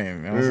 That's what I'm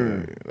saying. You know what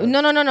I'm saying?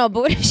 No. But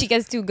what if she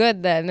gets too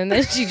good then? And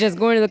then she just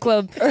going to the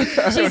club.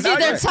 She's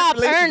either top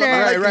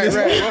earner.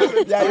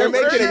 Right. Yeah, you're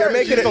making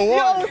it. She's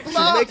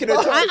making it.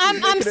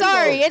 I'm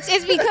sorry.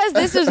 It's because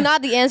this was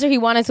not the answer he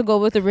wanted to go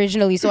with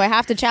originally, so I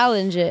have to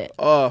challenge it.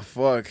 Oh,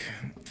 fuck.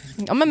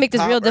 I'm gonna make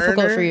this real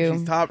difficult for you.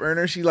 She's top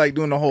earner. She like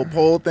doing the whole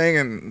pole thing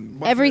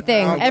and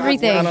Everything.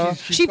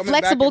 She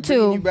flexible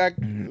too. Back,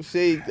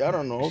 say, I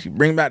don't know. She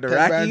bring back the 10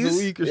 bands a Rockies.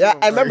 week or Yeah,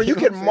 something, I remember right? you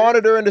know can what I'm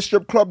monitor in the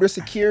strip club their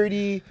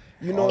security.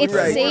 You know, It's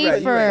you're right, you're right,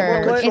 safer. you're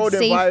right. More It's controlled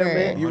safer.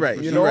 environment. You're right.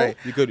 You You're know, right.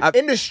 You could.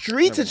 in the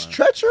streets, it's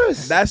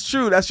treacherous. That's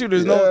true. There's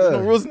no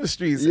rules in the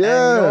streets.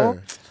 Yeah.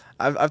 And,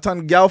 I've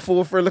turned gal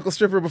fool for a little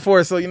stripper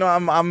before, so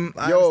I'm.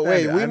 I Yo, understand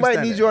wait, it. we I might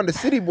understand need it. you on the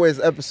City Boys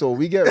episode.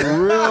 We get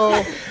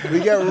real,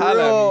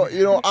 Holla at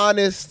me.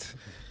 honest,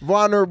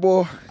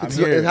 vulnerable.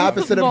 here. It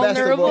happens to the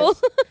Vulnerable.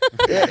 best of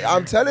us. Yeah,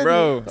 I'm telling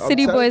Bro. you. I'm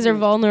City telling boys are you.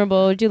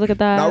 vulnerable. Would you look at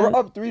that? Now we're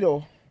up 3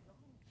 though.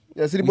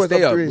 Yeah, City We Boys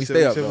stay up up. 3. We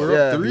stay up. So though.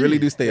 we're up We three. really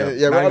do stay up.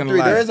 Yeah, Not we're up gonna 3.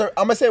 lie.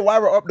 I'm gonna say why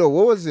we're up though.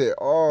 What was it?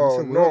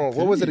 Oh no,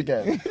 what was it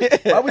again?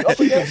 Why we up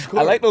again?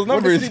 I like those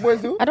What did numbers. City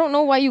Boys do? I don't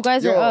know why you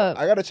guys Yo, are up.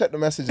 I gotta check the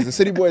messages. The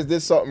City Boys did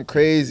something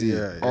crazy.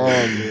 Yeah.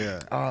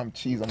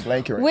 Jeez, I'm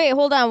blanking right Wait,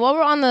 hold on. While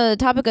we're on the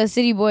topic of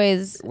City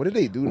Boys, now. What did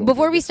they do? though?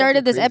 before They we did started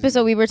something this crazy.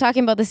 episode, we were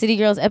talking about the City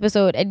Girls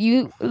episode, and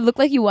you looked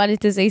like you wanted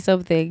to say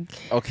something.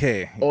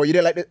 Okay. Oh, you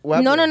didn't like it?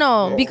 What No, happened?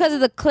 Oh. because of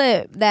the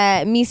clip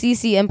that me,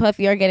 Cece, and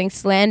Puffy are getting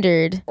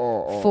slandered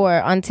for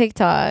on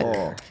TikTok.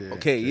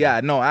 Okay.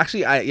 Yeah. No.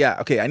 Actually,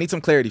 Okay. I need some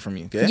clarity from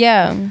you. Okay.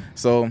 Yeah.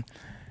 So,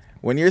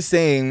 when you're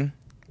saying,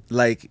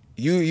 like,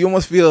 you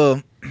almost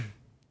feel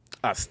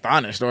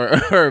astonished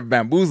or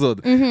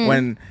bamboozled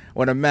when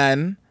a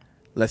man,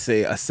 let's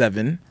say a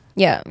 7,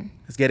 Yeah.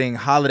 is getting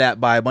hollered at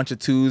by a bunch of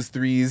 2s,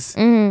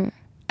 3s,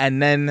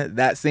 and then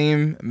that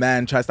same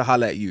man tries to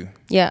holler at you.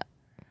 Yeah.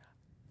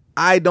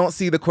 I don't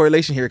see the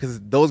correlation here because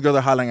those girls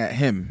are hollering at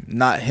him,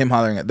 not him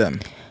hollering at them.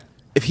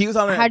 If he was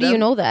hollering How at do them, you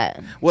know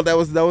that? Well, that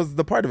was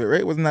the part of it,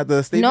 right? Wasn't that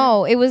the statement?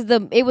 No, it was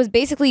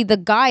basically the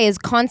guy is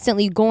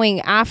constantly going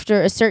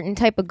after a certain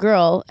type of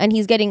girl, and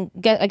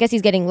I guess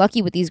he's getting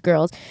lucky with these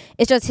girls.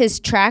 It's just his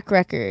track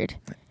record.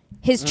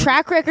 His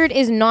track record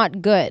is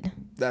not good.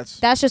 That's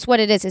That's just what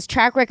it is. His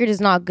track record is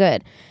not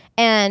good.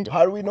 And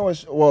How do we know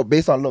it's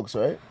based on looks,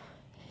 right?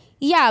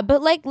 yeah,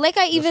 but like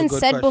I even good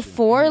said question.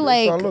 before, Based on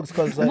like, looks,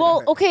 'cause,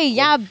 well, okay,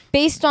 yeah,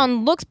 based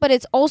on looks, but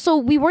it's also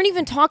we weren't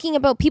even talking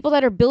about people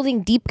that are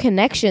building deep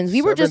connections.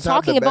 We were 7 just times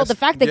talking the about the best.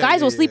 fact that Yeah, guys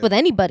yeah, will sleep yeah. with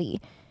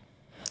anybody.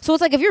 So it's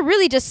like if you're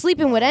really just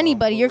sleeping with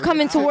anybody, you're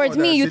coming towards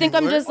me. You think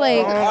I'm just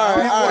like,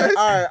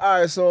 all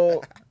right.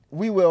 So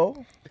we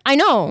will. I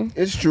know.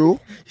 It's true.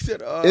 He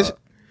said,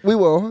 We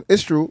will.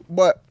 It's true.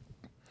 But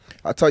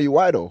I'll tell you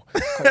why though.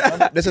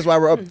 This is why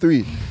we're up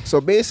 3. So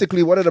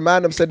basically, one of the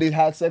man them said they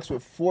had sex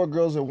with 4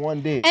 girls in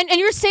one day. And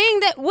you're saying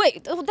that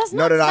that's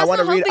not. No. That's I want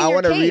to not read.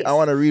 helping your case. I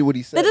want to read what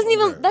he said. That doesn't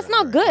even. That's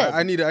not good.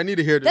 I need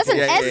to hear this. That's an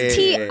Yeah, yeah, yeah, yeah. You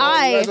STI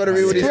guys wanna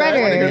read what he said?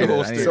 I wanna hear spreader. the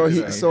whole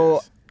story.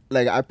 So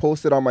like I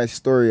posted on my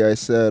story. I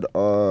said,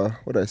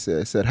 what did I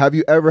say? I said, have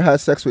you ever had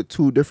sex with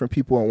 2 different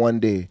people in one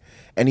day?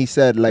 And he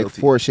said like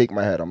Guilty. 4. Shake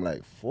my head. I'm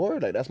like 4.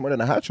 Like that's more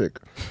than a hat trick.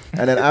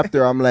 And then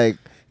after I'm like,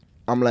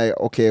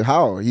 okay,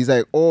 how? He's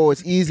like, oh,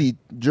 it's easy.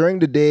 During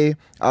the day,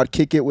 I'd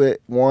kick it with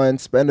 1,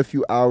 spend a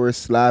few hours,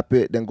 slap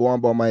it, then go on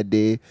about my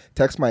day,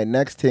 text my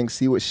next thing,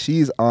 see what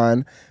she's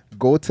on,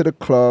 go to the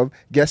club,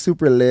 get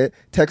super lit,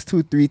 text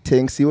 2-3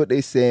 things, see what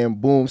they saying,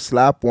 boom,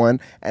 slap one,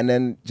 and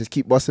then just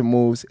keep busting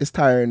moves. It's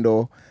tiring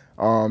though.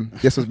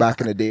 This was back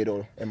in the day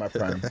though, in my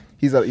prime.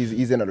 He's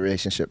in a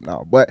relationship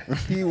now, but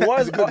he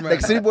was up,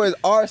 like City Boys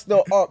are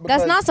still up.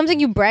 That's not something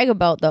you brag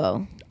about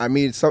though. I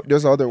mean,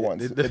 there's other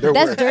ones.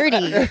 That's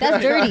dirty.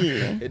 That's dirty.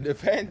 It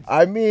depends.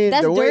 I mean,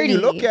 That's the way you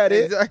dirty. look at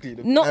it. Exactly.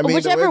 No, I mean,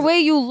 whichever way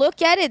you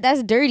look at it,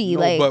 that's dirty.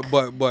 No, like,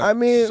 but I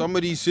mean, some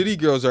of these city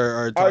girls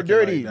are talking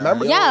dirty. like that.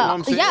 Remember? You know what yeah,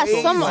 I'm saying?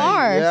 yeah, some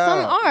are, Yeah.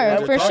 some are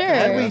Yeah, for sure.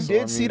 And we That's what I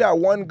did see mean. that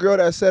one girl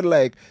that said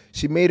like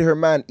she made her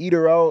man eat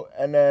her out,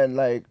 and then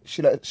like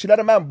she let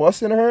a man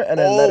bust in her, and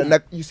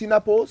then you seen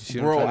that post?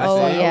 Bro,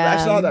 Oh, yeah.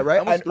 I saw that,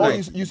 right? I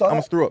almost You saw I that?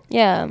 almost threw up.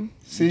 Yeah.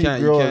 City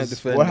can't girls,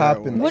 defend what that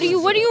happened? one.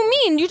 What do you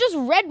mean? You just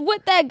read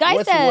what that guy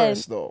What's said.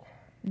 worse though?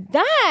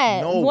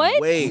 That what?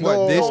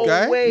 What, this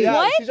guy? Way. Yeah,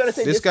 What? she's trying to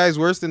say This guy's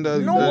worse than the.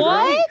 No, the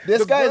What? This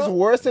The guy's girl-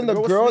 worse than the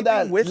girl girl sleeping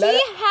that with let, He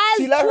has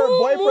she let her two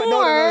boyfriend.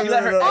 more She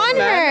let her on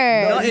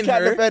her. No, Not you in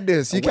can't her. defend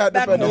this. You Went can't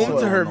back defend this home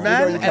one. to her No,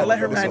 man you and can't let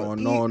her defend man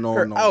this No, one. no,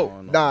 her no,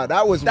 out. no.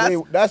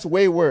 Nah, that's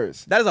way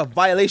worse. That is a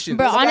violation.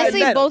 Bro, This guy honestly,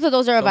 dead. both of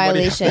those are a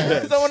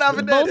violation. Someone have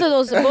it both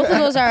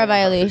of those are a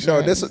violation.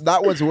 No,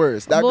 that one's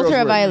worse. That both girl's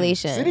are a worse.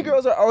 violation. City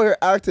girls are out here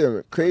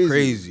acting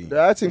crazy. They're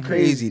acting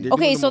crazy. They're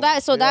Okay, doing so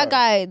the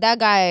that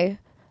guy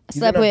He's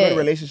slept in a good with.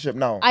 relationship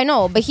now. I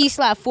know, but he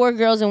slapped 4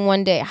 girls in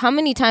one day. How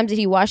many times did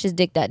he wash his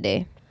dick that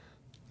day?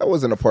 That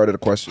wasn't a part of the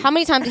question. How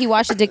many times did he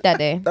wash his dick that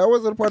day? That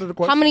wasn't a part of the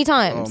question. How many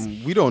times?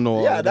 We don't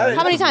know. Yeah, all of that that. is-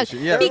 How many times?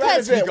 Yeah.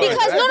 Because Right,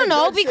 right,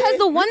 no, right. because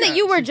the one that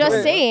you were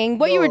just saying,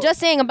 what you were No. just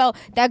saying about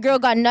that girl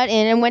got nut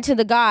in and went to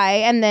the guy,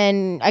 and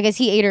then I guess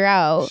he ate her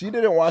out. She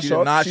didn't wash She did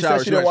up. not She shower. said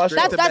she She didn't went wash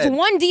straight up. to That's bed.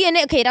 one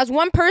DNA. Okay, that's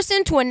one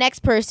person to a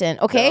next person.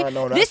 Okay,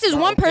 No, this is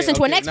one person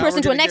to a next now person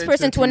we're to a gonna next get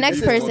person into to a next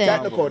too technical. person.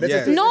 Technical. This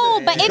is-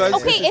 No, but it's Because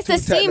okay. It's the too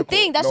same technical.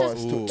 thing. That's No, just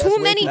it's too- too that's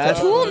many, way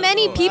too too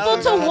many people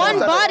to one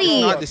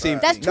body. Not the same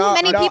That's thing. too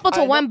many people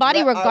to one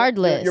body,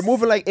 regardless. You're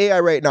moving like AI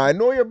right now. I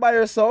know you're by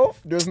yourself.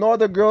 There's no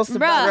other girls to Bruh,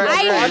 back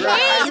I you up. hate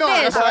this. You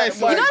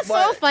know what's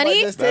so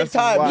funny? But this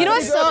time. You know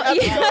what's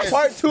so-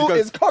 Part 2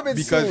 is coming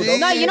because- soon.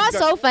 No, you know what's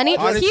so funny?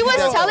 Honestly, He was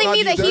that's telling how me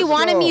you that he just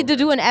wanted me go. to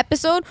do an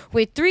episode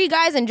with 3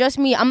 guys and just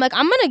me. I'm like,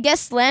 I'm gonna get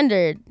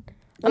slandered.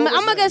 I'm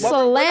gonna get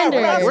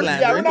slandered.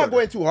 We're not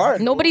going too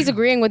hard. Nobody's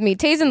agreeing with me.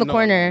 Tay's in the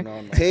corner.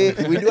 Tay,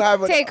 we do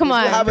have. Tay, come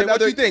on. We do have Hey, what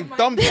another. you think?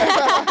 Thumbs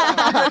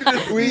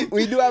up.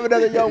 We do have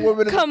another young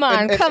woman. Come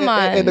on, come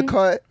on. In the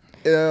cut.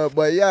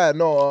 But yeah,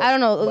 no. I don't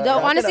know. but Though, I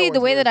think honestly, that the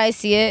was way worse. that I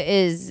see it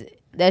is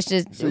that's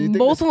just So you think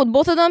both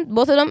of them.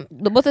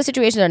 Both the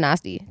situations are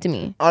nasty to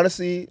me.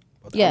 Honestly,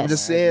 Yes. I'm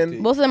just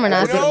saying. Both of them are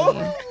nasty. to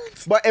me.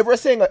 But if we're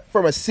saying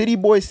from a city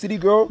boy, city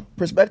girl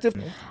perspective,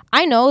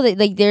 I know that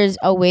like there's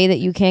a way that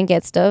you can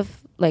get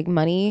stuff like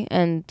money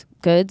and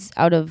goods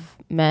out of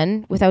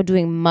men without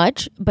doing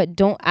much, but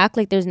don't act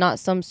like there's not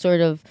some sort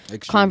of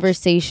Exchange.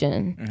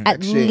 conversation at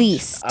exchange.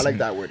 least. I like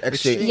that word.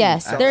 Exchange.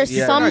 Yes, I like there's that.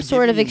 Yeah, some not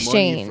sort of giving you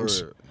money exchange.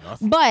 for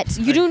nothing. But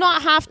you do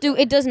not have to.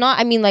 It does not.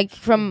 I mean, like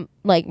from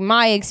like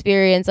my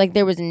experience, like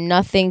there was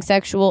nothing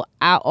sexual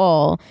at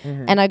all,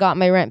 and I got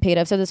my rent paid.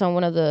 I've said this on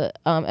one of the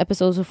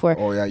episodes before.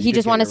 Oh, yeah, you he did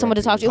just get wanted your someone to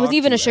rent talk to. It was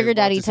even a sugar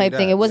daddy type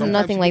thing. It wasn't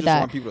nothing like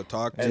that. People to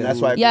talk to. And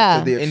that's why.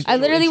 Yeah, the I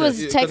literally was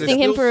Because it's texting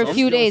him for a still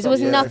few some days. It was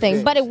stuff, yeah.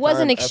 nothing, but it was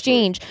an Time, effort.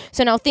 exchange.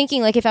 So now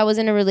thinking like if I was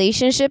in a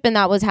relationship and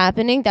that was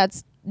happening,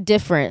 that's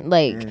different.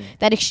 Like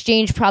that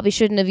exchange probably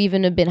shouldn't have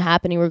even have been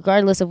happening,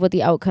 regardless of what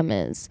the outcome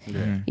is.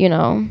 You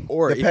know.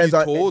 Or depends if you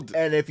on told,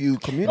 and if you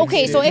communicate.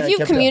 Okay, so if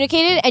you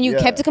communicated and you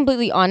Yeah. kept it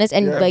completely honest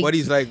and Yeah. like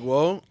buddy's like,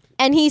 well,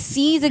 and he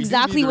sees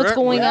exactly need what's rent,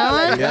 going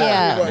on.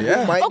 yeah.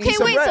 Yeah. Okay,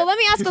 wait. So let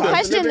me ask a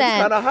question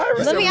then.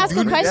 Let me ask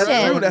a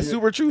question. That's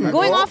super true.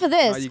 Going off of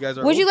Now this, you guys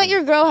are would you let open.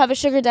 your girl have a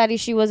sugar daddy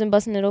she wasn't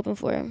busting it open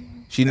for?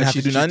 She didn't have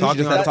to do she's nothing. She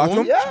talking just had to on talk the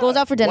to him. Yeah. Goes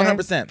out for dinner.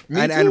 100%.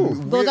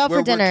 and Goes out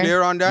for dinner. We're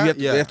clear on that. You have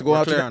to- yeah, they have to go we're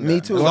out to clear dinner. on Me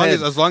that. too. As Go long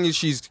ahead. as long as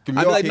she's I'd be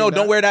like, no, communicating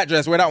don't wear that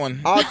dress. Wear that one.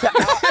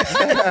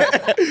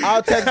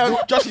 I'll text.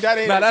 Joshy, that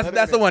ain't. Nah,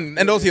 that's the one.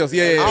 And those heels.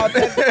 Yeah.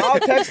 I'll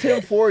text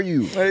him for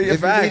you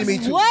if facts. you need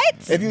me to. What?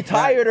 If you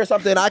tired or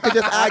something, I could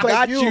just act like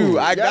got you.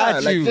 I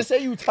got like, you. just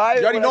say you tired.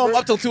 You already know I'm whatever.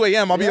 up till 2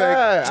 a.m. I'll be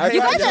Yeah, I like, You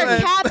got guys are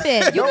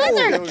capping. You guys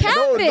are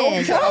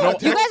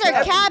capping. You guys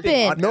are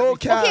capping. No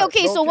cap.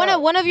 Okay. no So cap.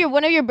 one of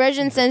your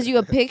brethren sends you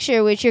a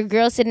picture with your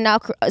girl sitting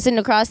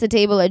across the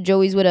table at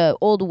Joey's with an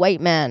old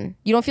white man.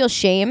 You don't feel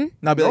shame?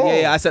 I'll be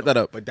like, yeah, I set that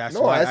up. But that's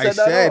No, why I I set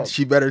that said up.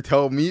 she better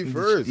tell me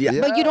first. Yeah.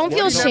 But you don't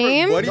feel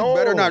shame? Buddy No,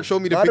 better not show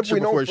me the not if picture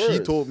we know before she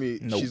first. told me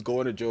Nope. she's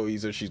going to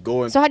Joey's or she's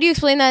going. So how do you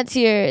explain that to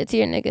your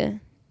nigga?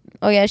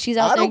 Oh yeah, she's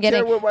I out there don't care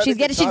getting what my she's nigga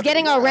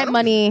getting talking our about. rent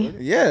money.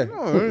 Yeah.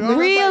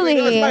 Really?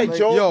 Niggas might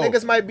joke. Yo,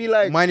 Niggas might be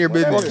like, mind your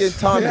business. Fucking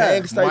Tom Yeah,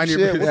 Hanks type mind your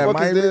shit. business. What Yeah, the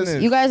fuck mind is your this?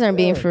 business. You guys aren't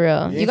being for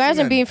real. You guys seen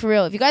aren't being for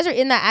real. If you guys are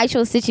in that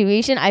actual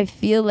situation, I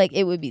feel like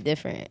it would be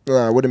different.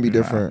 It wouldn't be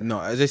different.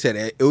 No, as I said,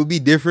 it would be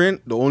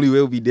different. The only way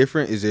it would be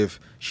different is if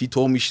she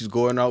told me she's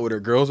going out with her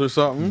girls or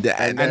something,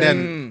 And and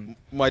then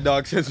my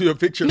dog sends me a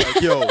picture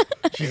like, yo,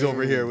 she's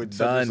over here with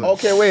Done. such.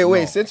 Okay,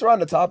 wait. Since we're on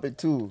the topic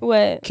too,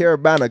 What?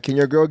 Caravana, can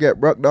your girl get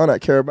broke down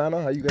at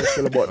Caravana? How you guys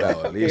feel about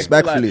that?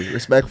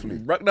 Respectfully.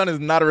 Bruckdown is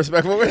not a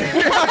respectful word. Yeah,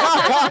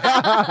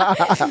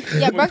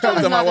 Bruckdown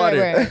is to my not the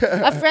right word.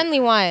 A friendly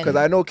one. Because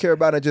I know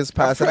Caravana just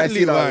passed, and I friendly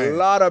seen a wine.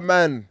 lot of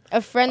men,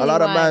 A friendly a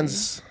lot of one.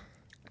 man's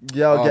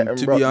girl getting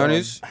To broke be down.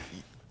 honest,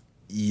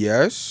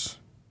 yes.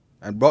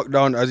 And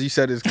Buckdown, as you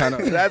said, is kind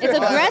of It's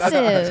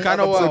aggressive. It's kind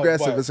of It's wild.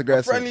 aggressive, but it's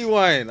aggressive. A friendly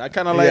wine. I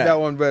kind of like Yeah.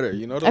 that one better.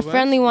 You know, A those ones?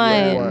 friendly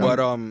wine. Yeah. But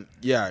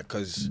yeah,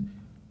 because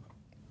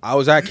I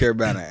was at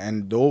Caravana,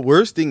 and the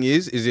worst thing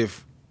is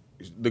if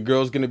the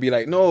girl's gonna be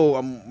like, no,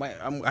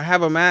 I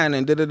have a man,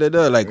 and da da da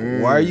da. Like,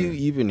 why are you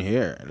even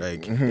here?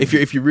 Like,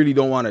 if you really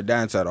don't want to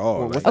dance at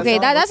all, like, Okay,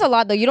 that's a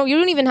lot though. You don't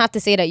even have to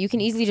say that. You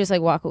can easily just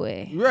like walk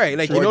away. right?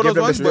 Like, Or you know give those them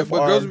the ones. stiff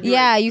But girls arm. be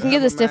Yeah, like, you can I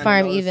give have the a stiff man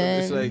arm and all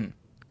that stuff. even. It's like,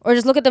 Or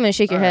just look at them and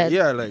shake your head.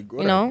 yeah, like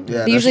You know,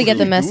 Yeah, they usually that's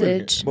get the what you doing.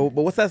 message. But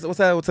what's that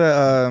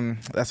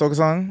that soca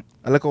song?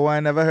 A little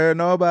wine never hurt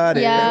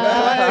nobody. Yeah.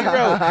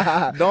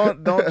 Like, bro,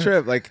 don't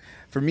trip. Like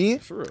for me,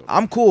 real.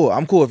 I'm cool.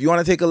 If you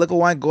want to take a little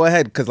wine, go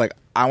ahead. Cause like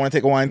I want to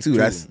take a wine too.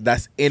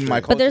 That's in my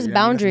culture. But there's you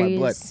know what I mean? That's my boundaries.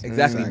 blood.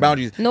 Exactly,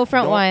 boundaries. No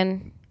front Don't-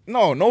 wine.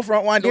 No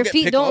front wine. Your get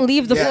feet picked don't up.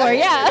 leave the floor.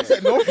 Yeah.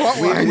 No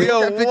front wine.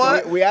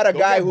 We had a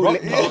guy who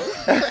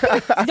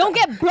Don't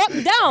get broke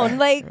down.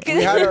 Like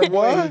we had our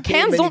boy. He came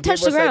hands and don't he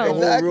touch gave the us, like,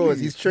 ground. the whole rules.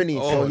 He's Trini,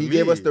 so he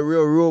gave us the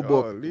real rule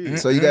book. Holy.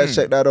 So you guys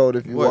check that out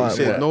if you what you want.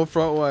 said? but- No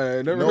front wine.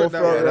 I never No heard that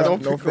front one. wine,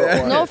 Don't no pick front that.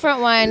 wine. No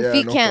front wine. Yeah,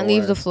 Feet no can't front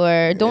leave wine. the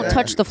floor. Don't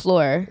touch the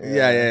floor.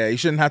 Yeah. You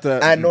shouldn't have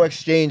to. And no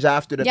exchange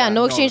after the Yeah, dance.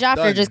 no exchange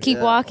after. done. Just keep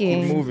Yeah.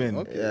 walking. Keep moving.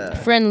 Okay. Yeah.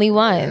 Friendly I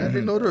wine.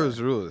 didn't know there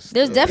was rules.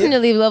 There's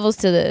definitely levels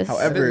to this. I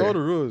However, didn't know the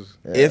rules.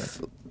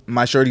 if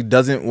my shorty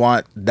doesn't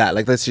want that,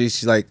 like let's say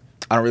she's like,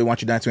 I don't really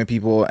want you dancing with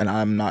people, and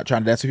I'm not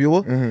trying to dance with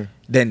people,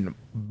 then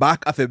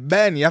back off it,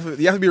 Ben. You have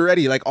to be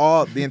ready. Like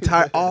all the band is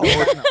ready.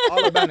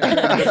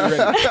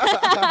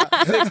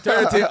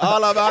 6:30,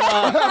 all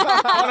about.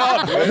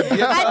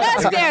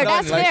 That's fair.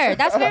 That's fair.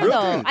 That's fair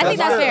though. I think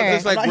that's fair.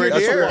 It's like we're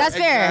That's here. fair. That's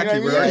fair.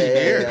 Exactly, we're Yeah, already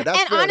yeah, here. yeah. That's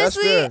And fair, that's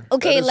honestly, fair.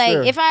 okay, That is like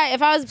fair.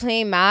 if I was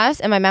playing mass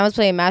and my man was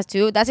playing mass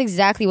too, that's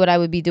exactly what I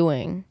would be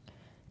doing.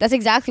 That's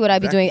exactly what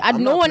I'd be doing.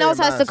 I'm No not one playing else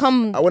has to mass.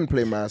 come. I wouldn't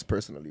play mass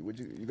personally. Would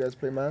you? You guys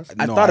play mass?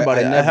 I thought about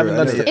it. I haven't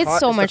done it. It's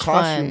so much the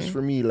costumes fun.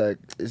 for me. Like,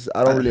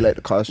 I don't really like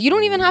the costumes. You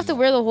don't even have to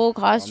wear the whole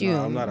costume.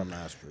 I'm not a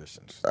mass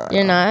person.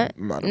 You're not.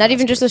 I'm not a Not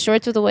even mass just the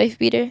shorts with a wife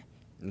beater.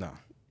 No.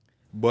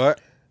 But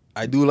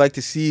I do like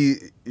to see,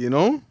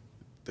 the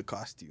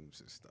costumes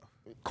and stuff.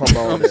 Come You know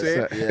on, what I'm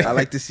saying? yeah. I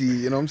like to see,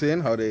 you know what I'm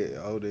saying, how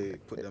they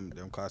put them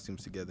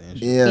costumes together and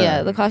shit.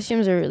 Yeah, the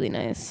costumes are really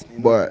nice.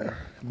 But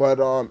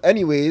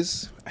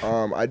anyways,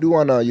 I do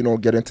wanna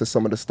get into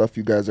some of the stuff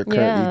you guys are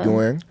currently Yeah.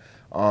 doing.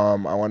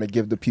 I want to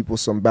give the people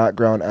some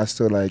background as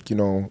to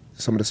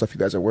some of the stuff you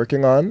guys are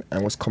working on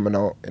and what's coming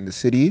out in the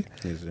city.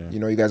 Yes, sir.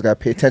 You guys gotta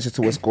pay attention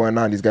to what's going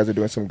on. These guys are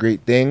doing some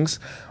great things.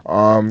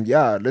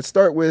 Let's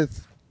start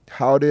with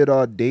how did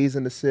Days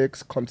in the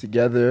Six come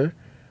together?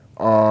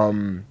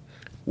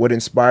 What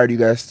inspired you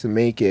guys to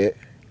make it,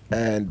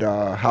 and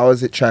how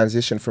has it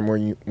transitioned from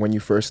when you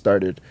first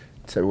started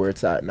to where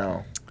it's at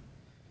now?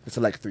 It's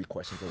like 3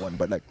 questions in one,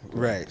 but like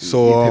Right. you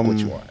So pick what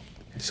you want.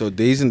 So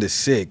Days in the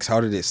Six,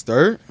 how did it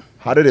start?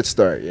 How did it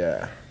start?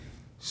 Yeah.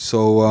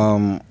 So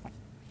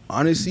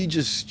honestly,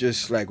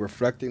 just like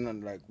reflecting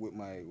on like with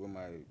my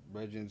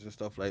brethren and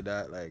stuff like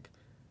that, like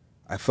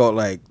I felt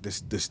like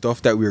the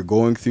stuff that we were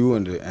going through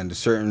and the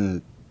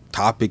certain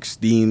topics,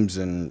 themes,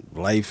 and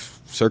life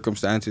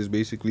circumstances,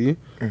 basically,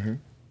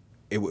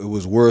 it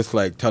was worth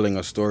like telling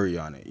a story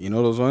on it. You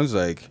know those ones,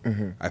 like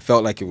I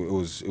felt like it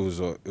was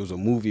a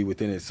movie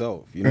within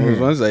itself. You know those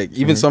ones, like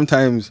even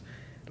sometimes.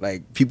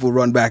 Like people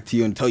run back to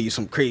you and tell you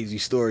some crazy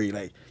story,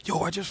 like, "Yo,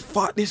 I just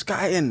fought this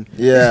guy and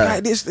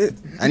this,"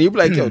 and you be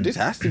like, "Yo, this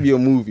has to be a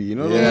movie," you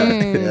know?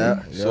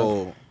 Yeah.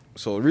 So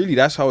really,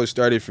 that's how it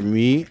started for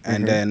me,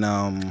 and then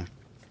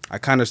I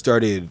kind of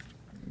started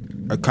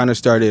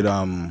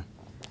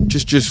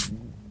just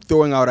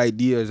throwing out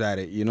ideas at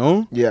it,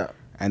 Yeah.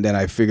 And then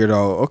I figured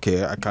out,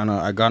 okay, I kind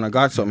of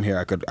got something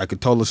here. I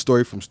could tell the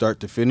story from start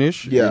to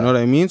finish. Yeah. You know what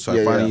I mean? So I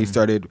Yeah, finally yeah.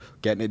 started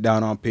getting it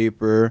down on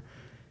paper.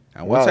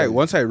 And Wow.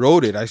 once I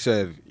wrote it, I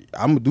said,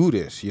 I'm gonna do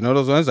this. You know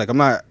those ones? Like I'm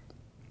not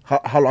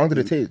How long did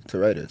it take to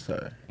write it?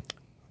 Sorry.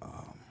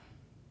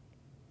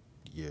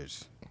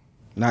 years.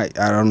 I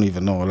don't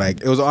even know.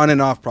 Like it was on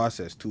and off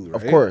process too, right?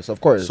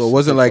 Of course. So it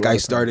wasn't Takes like a lot I of time.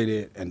 started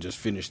it and just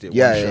finished it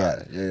Yeah, one yeah,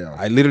 shot. yeah.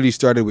 I literally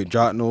started with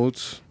jot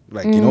notes,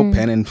 like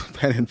pen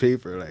and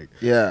paper, like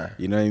Yeah.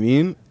 you know what I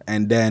mean?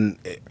 And then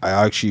I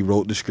actually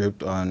wrote the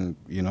script on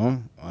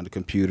the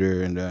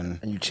computer, and then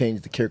And you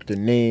changed the character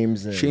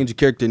names and change the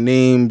character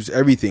names,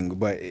 everything.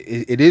 But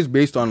it is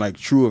based on like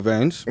true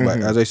events.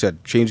 But as I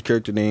said, change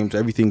character names,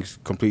 everything's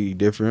completely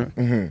different.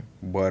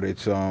 But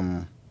it's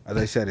as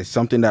I said, it's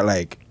something that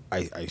like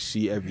I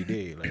see every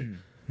day. Like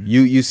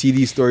you see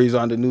these stories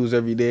on the news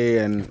every day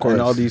and course.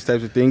 all these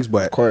types of things.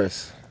 But Of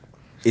course.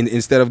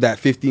 instead of that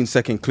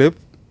 15-second clip,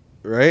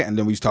 right? And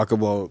then we talk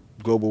about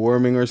global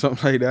warming or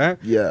something like that.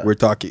 Yeah. We're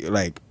talking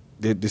like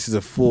this is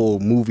a full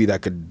movie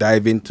that could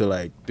dive into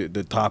like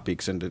the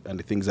topics and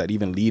the things that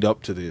even lead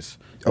up to this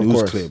Of news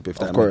course, clip, if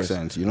of that course. makes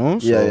sense, you know?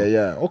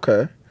 Yeah.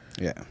 Okay.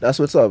 Yeah. That's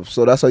what's up.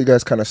 So that's how you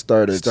guys kind of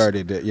started.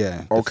 Started it,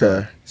 yeah. the Okay.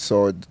 film.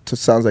 So it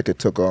sounds like it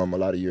took a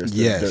lot of years. To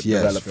Yes,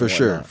 develop for and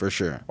sure, whatnot. for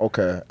sure.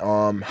 Okay.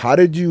 How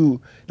did you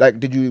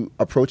did you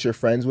approach your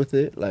friends with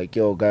it? Like,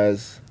 yo,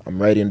 guys,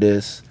 I'm writing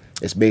this.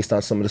 It's based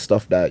on some of the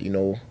stuff that,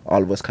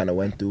 all of us kind of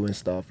went through and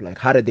stuff. Like,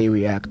 how did they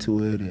react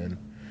to it? And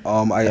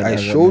I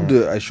showed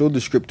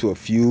the script to a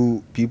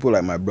few people,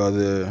 like my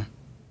brother,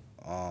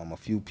 a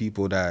few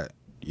people that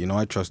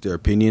I trust their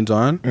opinions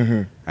on,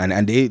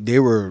 and they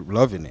were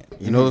loving it.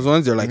 You know those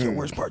ones? They're like, yo,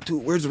 where's part 2?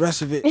 Where's the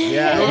rest of it?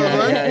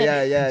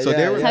 Yeah. So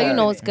they were- That's how you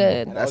know it's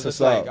good. I That's was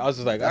just what's like, up. all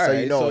That's how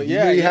right, you know. so You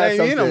yeah, really you know had what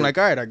I mean? I'm something. like,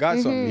 all right, I got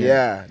something. here.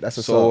 Yeah, that's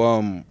what's So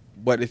up.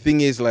 but the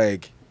thing is,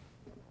 like,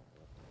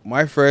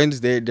 my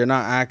friends, they're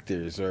not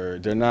actors, or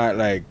they're not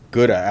like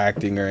good at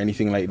acting or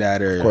anything like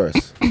that, or Of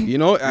course.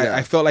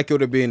 I felt like it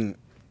would have been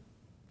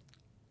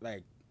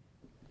like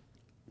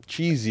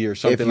cheesy or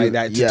something you- like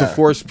that to yeah.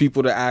 force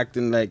people to act,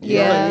 and like you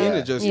know what I Yeah. mean?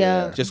 It just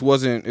Yeah. just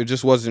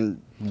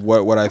wasn't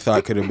what I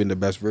thought could have been the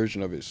best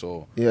version of it.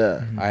 So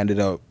Yeah. I ended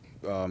up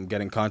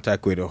getting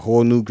contact with a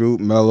whole new group,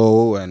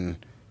 Mello, and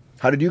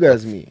How did you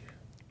guys meet?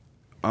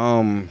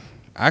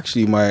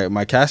 actually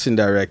my casting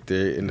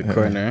director in the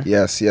corner.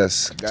 Yes.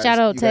 Guys, Shout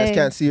out you guys Tay.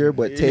 can't see her,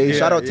 but Tay. Yeah,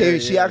 Shout out Tay. yeah,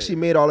 She yeah. actually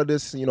made all of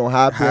this, happen.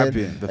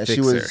 Happen, the and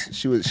fixer.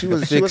 she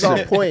was on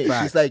point.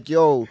 Facts. She's like,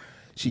 yo.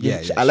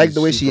 Yeah, I like she's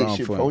the way she super on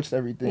point. approached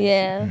everything.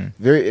 Yeah.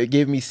 It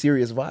gave me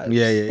serious vibes.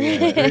 Yeah.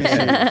 Very serious.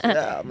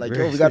 Yeah, I'm like,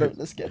 Very yo,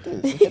 let's get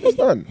this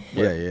done.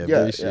 Yeah, But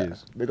very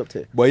serious. Big up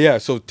Tay. But yeah,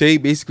 so Tay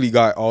basically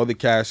got all the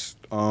cast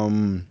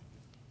on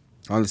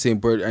the same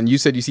bird. And you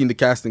said you seen the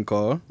casting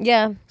call.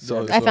 Yeah.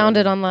 So I found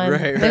it online.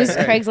 Right, It was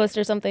right. Craigslist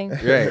or something.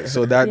 Right.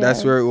 So that's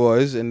Yeah. where it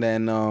was. And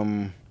then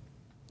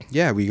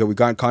we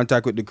got in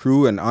contact with the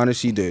crew, and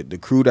honestly the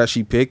crew that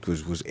she picked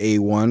was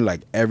A1.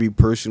 Like every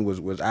person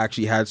was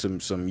actually had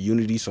some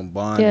unity, some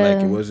bond. Yeah.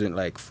 Like it wasn't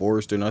like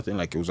forced or nothing.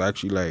 Like it was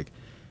actually like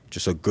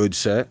just a good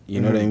set. You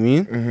know what I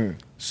mean? Mm-hmm.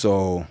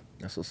 So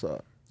That's what's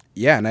up.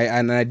 yeah,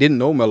 and I didn't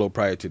know Mello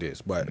prior to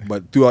this, but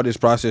throughout this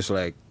process,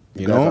 like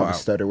you guys know, all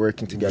started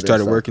working we together.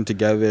 started so- working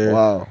together.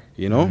 Wow.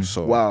 You know,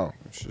 so Wow.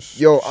 it's just-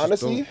 Yo, it's just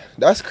honestly, dope.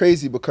 that's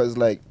crazy because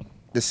like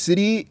the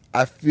city,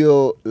 I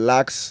feel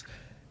lacks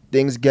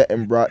things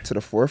getting brought to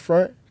the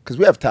forefront because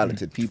we have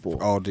talented people.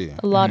 all day.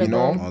 A lot of You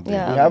know, them. we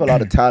Yeah. have a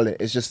lot of talent.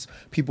 It's just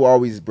people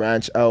always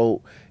branch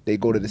out. They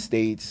go to the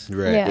States.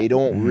 Right. Yeah. They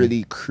don't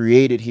really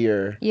create it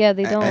here. Yeah,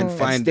 they don't. And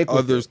find stick with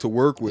others to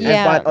work with. Yeah.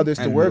 And find others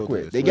to And work build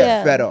with. it. They get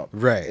Yeah. fed up.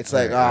 Right. It's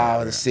like,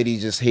 right, the city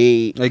just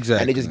hate.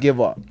 Exactly. And they just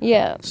give up.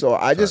 Yeah. So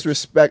I just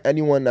respect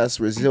anyone that's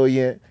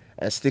resilient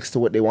and sticks to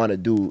what they want to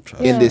do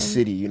in this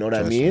city. You know what I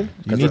Trust mean? me. You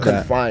Because need they're that.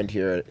 confined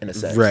here in a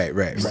sense.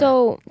 Right.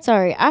 So,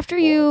 sorry, after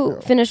you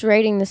finished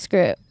writing the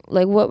script,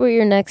 like what were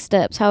your next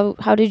steps? How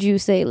did you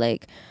say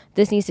like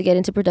this needs to get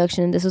into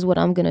production, this is what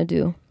I'm going to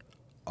do?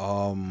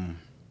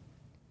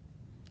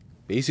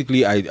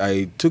 Basically,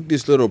 I took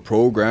this little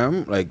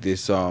program, like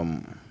this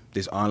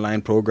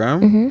online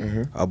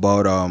program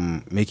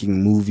about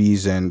making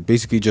movies, and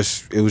basically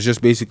it was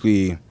just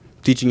basically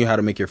teaching you how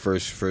to make your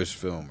first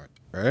film,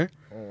 right?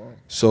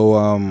 So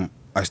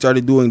I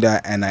started doing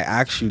that, and I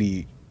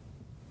actually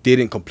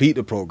didn't complete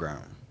the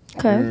program.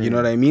 Okay. You know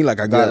what I mean?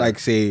 Like I got Yeah. like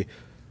say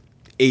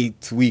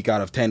 8th week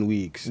out of 10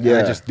 weeks. And Yeah.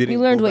 I just didn't. You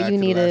learned go what back you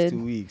to the last needed.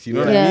 2 weeks. You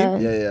know what Yeah. I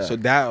mean? Yeah. So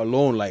that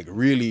alone like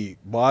really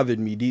bothered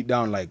me deep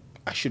down. Like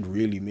I should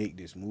really make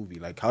this movie.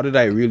 Like how did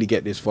I really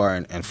get this far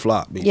and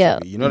flop? Basically, Yeah.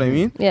 you know what I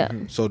mean? Yeah.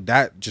 So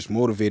that just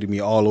motivated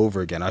me all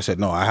over again. I said,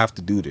 no, I have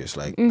to do this.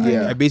 Like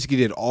Yeah. I basically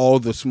did all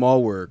the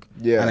small work,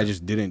 Yeah. and I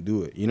just didn't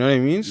do it. You know what I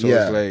mean? So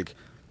Yeah. it's like.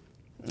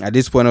 At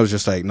this point, I was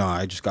just like, no,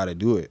 I just got to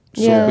do it.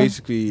 Yeah. So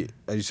basically,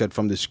 as you said,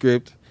 from the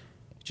script,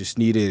 just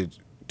needed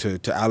to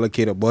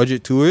allocate a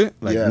budget to it,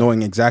 like Yeah.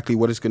 knowing exactly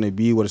what it's going to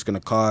be, what it's going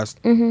to cost.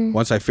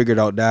 Once I figured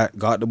out that,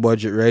 got the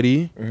budget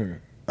ready,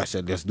 I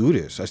said, let's do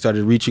this. I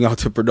started reaching out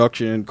to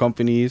production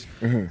companies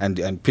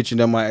and pitching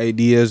them my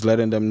ideas,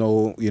 letting them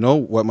know,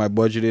 what my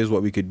budget is,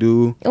 what we could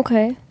do.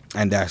 Okay.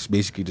 And that's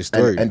basically the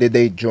story. And did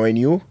they join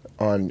you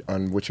on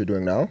what you're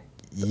doing now?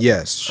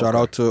 Yes. Shout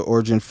out to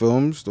Origin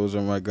Films. Those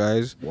are my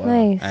guys. Wow.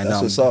 Nice. And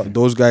That's what's up.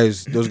 those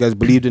guys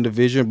believed in the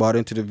vision, bought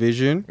into the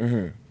vision.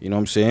 You know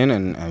what I'm saying?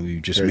 And we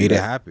just There you made it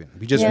go. happen.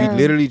 We Yeah.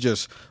 literally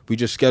just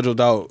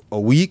scheduled out a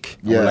week.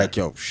 And Yeah. we're like,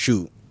 yo,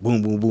 shoot,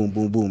 boom, boom, boom,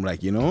 boom, boom,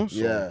 like So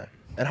Yeah.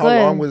 And how Good.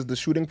 long was the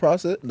shooting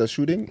process? The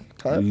shooting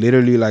time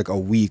literally like a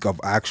week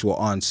of actual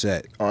on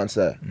set. on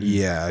set?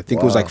 Yeah, I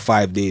think it was Wow. like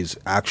 5 days.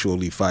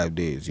 Actually, 5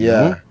 days. You Yeah.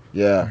 know?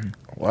 Yeah.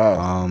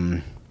 Wow.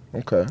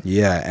 Okay.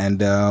 Yeah,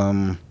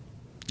 and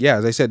yeah,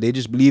 as I said, they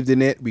just believed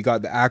in it. We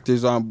got the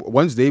actors on.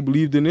 Once they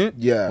believed in it,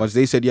 Yeah. once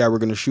they said, yeah, we're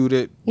gonna shoot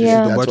it. This Yeah. is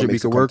the That's what budget we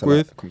makes it can come work to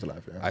with. life- come to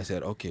life, yeah. I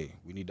said, okay,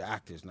 we need the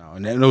actors now,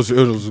 and then it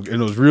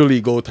was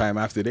really go time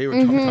after they were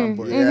jumped on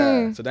board.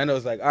 Yeah. So then it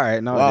was like, all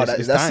right, now Wow,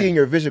 it's that's time. seeing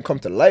your vision come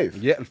to life.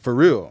 Yeah, for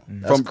real.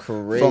 That's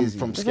crazy.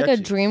 From It's like a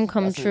sketches. dream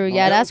come That's true. what-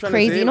 Yeah, I'm that's trying to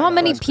crazy. say, You know how like,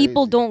 many that's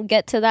people crazy. don't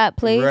get to that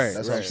place? Right.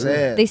 That's what I'm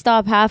saying. They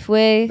stop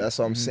halfway. That's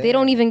what I'm saying. They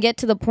don't even get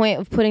to the point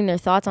of putting their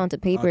thoughts onto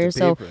paper. Onto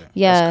So paper.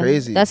 yeah, That's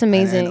crazy. That's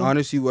amazing. And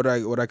honestly, what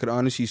I could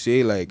honestly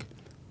say, like,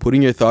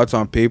 putting your thoughts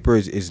on paper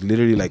is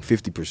literally like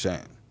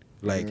 50%.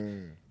 Like,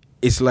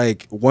 it's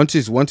like once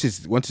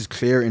it's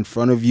clear in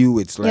front of you,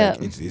 it's like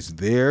Yeah. it's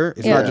there.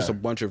 It's Yeah. not just a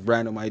bunch of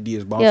random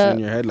ideas bouncing Yeah. in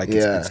your head. Like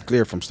Yeah. it's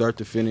clear from start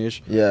to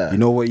finish. Yeah. You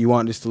know what you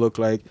want this to look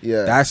like.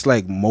 Yeah. That's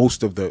like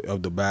most of the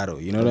battle.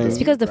 You know what I it's mean?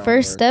 because the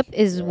first step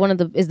is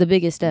is the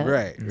biggest step.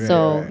 Right.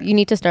 So you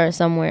need to start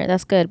somewhere.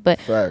 That's good. But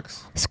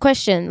Facts. this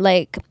question,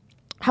 like,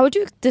 how would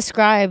you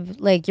describe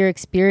like your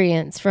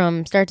experience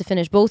from start to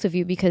finish, both of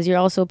you, because you're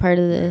also part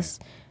of this?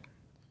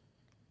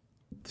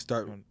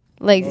 Start.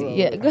 Like,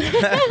 yeah.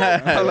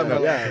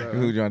 Yeah.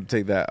 Who do you want to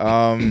take that?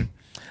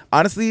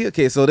 Honestly,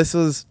 okay, so this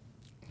was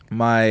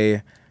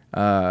my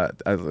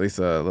at least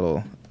a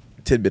little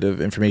tidbit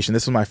of information.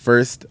 This was my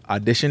first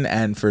audition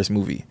and first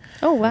movie.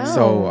 Oh wow.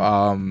 So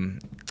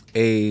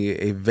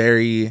a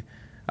very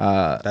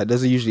That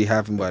doesn't usually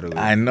happen, by the way.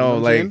 I know, You what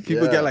I'm like, saying?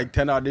 people yeah. get like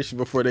 10 auditions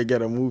before they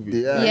get a movie.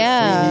 Yeah.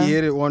 Yeah. He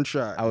hit it one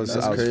shot. I was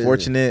That's I was crazy.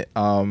 fortunate,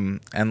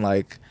 and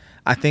like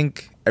I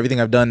think everything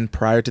I've done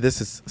prior to this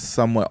has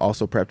somewhat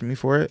also prepped me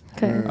for it.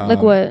 Okay. Like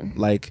what?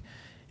 Like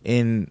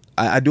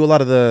I do a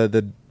lot of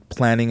the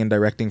planning and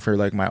directing for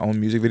like my own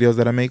music videos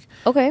that I make.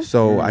 Okay.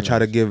 So I try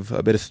to give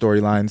a bit of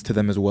storylines to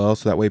them as well,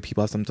 so that way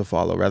people have something to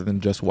follow rather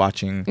than just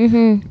watching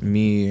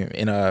me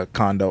in a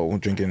condo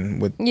drinking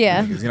with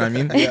Yeah. niggas, you know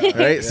what I mean?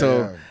 Right?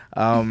 So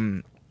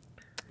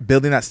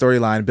building that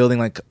storyline, building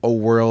like a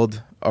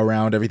world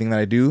around everything that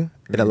I do,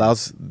 it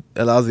allows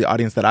the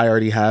audience that I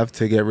already have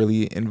to get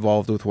really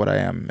involved with what I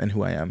am and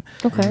who I am.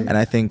 Okay. And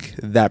I think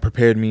that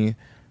prepared me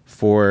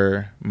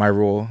for my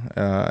role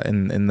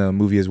in the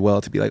movie as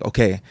well, to be like,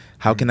 okay,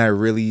 how can I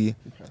really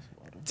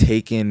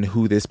take in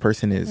who this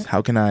person is?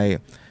 How can I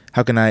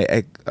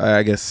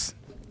I guess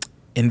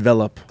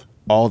envelop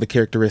all the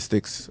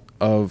characteristics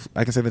of,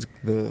 I can say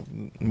the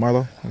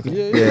Marlo?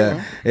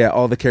 Yeah,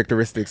 all the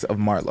characteristics of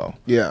Marlo.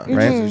 Yeah.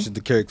 Right? Which is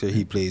the character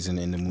he plays in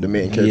the movie. The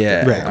main character.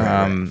 Yeah.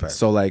 Right.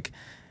 So like,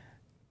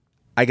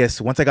 I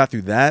guess once I got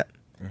through that,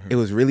 it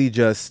was really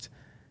just,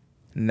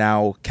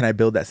 now can I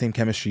build that same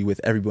chemistry with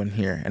everyone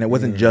here? And it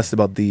wasn't just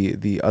about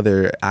the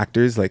other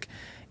actors. Like,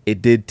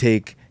 it did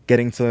take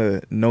getting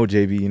to know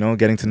JB, you know,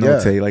 getting to know Yeah.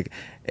 Tay, like,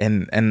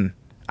 and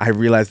I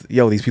realized,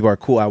 yo, these people are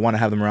cool. I want to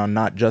have them around,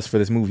 not just for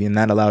this movie. And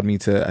that allowed me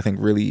to, I think,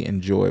 really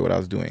enjoy what I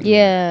was doing.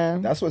 Yeah.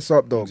 That's what's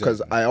up though,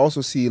 because I also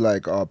see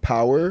like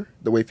Power,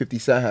 the way 50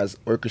 Cent has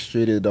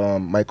orchestrated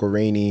Michael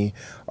Rainey.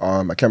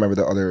 I can't remember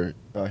the other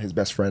his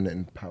best friend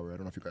in Power. I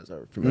don't know if you guys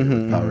are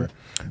familiar with Power,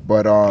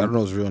 but I don't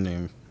know his real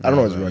name. I don't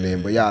know his real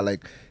name, but yeah,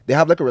 like they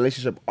have like a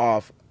relationship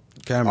off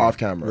camera,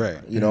 Right.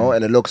 You know,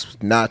 and it looks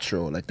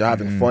natural. Like they're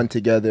having fun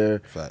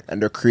together, Fact.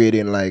 and they're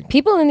creating like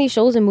People in these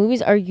shows and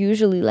movies are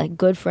usually like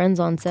good friends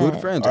on set. Good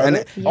friends. Are And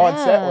they on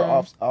set or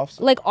Yeah. off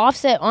set? Like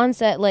offset, on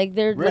set, like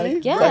they're Really?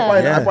 like, yeah. 'Cause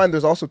I Yeah. find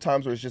there's also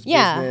times where it's just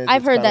Yeah, business. I've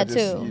it's heard kinda that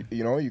just, too.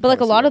 You know, you But like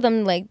a kinda lot see of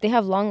them, like they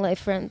have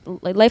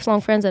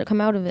lifelong friends that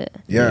come out of it.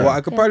 Yeah. Well,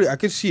 I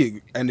could see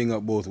it ending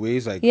up both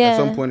ways. Like Yeah. at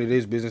some point it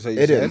is business, like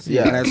you It said. is,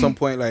 yeah. And at some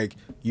point, like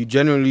you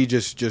genuinely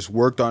just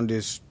worked on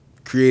this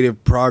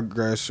creative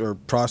progress or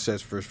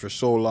process for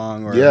so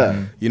long, or Yeah.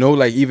 you know,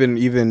 like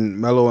even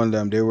Mello and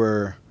them, they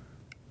were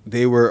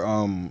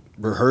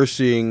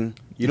rehearsing.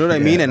 You know what I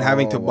mean, and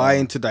having to Oh, buy wow.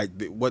 into like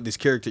what this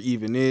character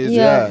even is.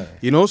 Yeah.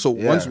 You know, so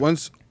Yeah.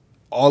 once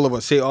all of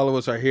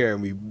us are here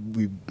and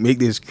we make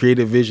this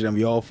creative vision and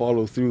we all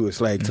follow through,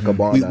 it's like a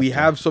bond we after.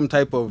 have some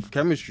type of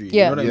chemistry.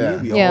 Yeah. You know what Yeah. I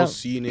mean? We Yeah. all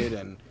seen it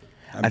and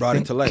I brought it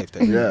think- to life.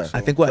 Yeah.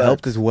 I think what Facts.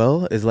 helped as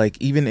well is like,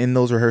 even in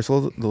those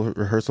rehearsal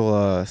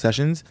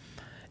sessions,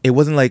 it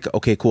wasn't like,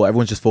 okay, cool,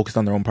 everyone's just focused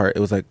on their own part. It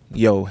was like,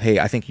 yo, hey,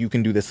 I think you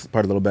can do this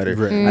part a little better.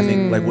 Right. I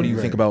think, like, what do you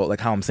Right. think about like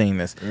how I'm saying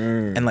this?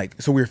 And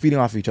like, so we were feeding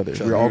off of each other.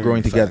 We were all Mm,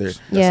 growing together. facts.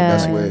 Yeah.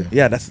 That's the best way.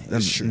 Yeah,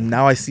 that's true.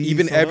 now I see.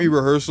 Even some of every them.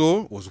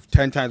 rehearsal was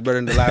 10 times better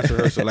than the last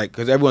rehearsal, like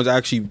because everyone's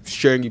actually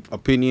sharing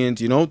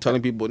opinions, you know,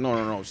 telling people,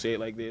 no, say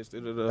it like this. Da,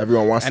 da, da.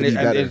 Everyone wants to be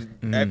better.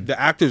 And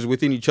the actors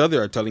within each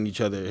other are telling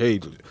each other, hey,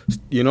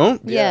 you know,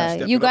 Yeah,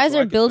 step you it up guys so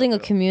I are can building a step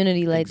it up.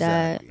 community like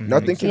Exactly.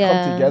 Nothing can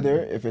Yeah. come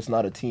together if it's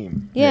not a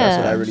team. Yeah. That's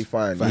what I really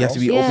find. You have to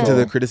be Yeah. open to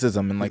the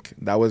criticism, and like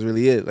that was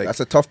really it. Like, That's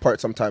a tough part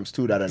sometimes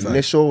too. That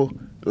initial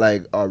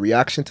like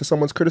reaction to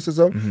someone's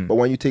criticism, but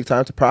when you take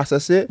time to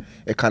process it,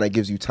 it kind of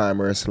gives you time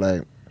where it's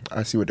like,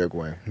 I see where they're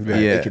going.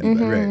 Right. Yeah. It could be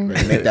better.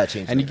 Right. Make that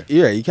change. And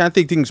you can't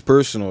take things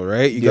personal,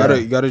 right? You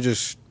Yeah. gotta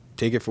just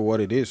take it for what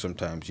it is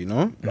sometimes, you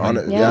know.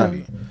 Yeah.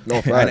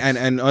 No facts.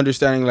 And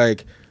understanding,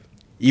 like,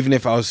 even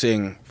if I was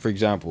saying, for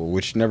example,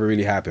 which never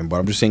really happened, but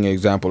I'm just saying an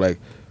example, like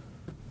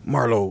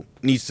Marlo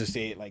needs to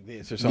say it like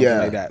this or something Yeah,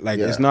 like that. Like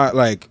yeah. it's not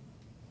like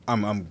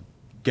I'm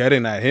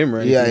getting at him or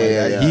anything Yeah, like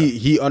yeah, that. yeah.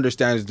 He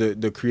understands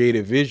the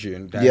creative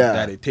vision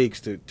that it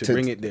takes to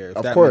bring it there. If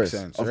Of that course,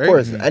 makes sense, of right?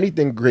 course.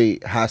 Anything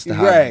great has to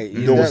have Right.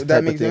 those That type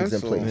of makes things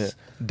sense. in So- place.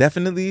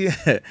 Definitely,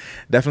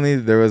 definitely.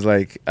 There was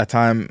like a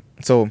time.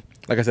 So,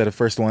 like I said, the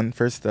first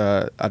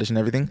audition,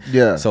 everything.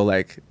 Yeah. So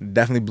like,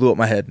 definitely blew up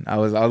my head. I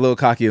was a little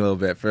cocky a little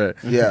bit for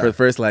the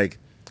first like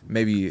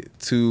maybe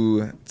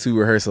two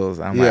rehearsals.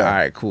 I'm like, Yeah. all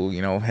right, cool.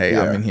 You know, hey,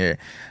 Yeah. I'm in here.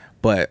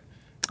 But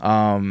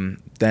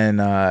then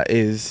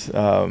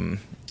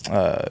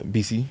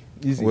BC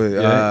Easy. was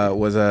Yeah.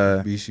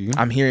 BC.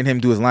 I'm hearing him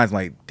do his lines. I'm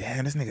like,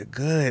 damn, this nigga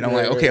good. I'm Yeah,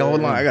 like, okay, yeah,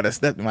 hold yeah. on, I gotta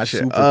step my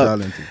shit Super up.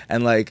 talented.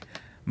 And like,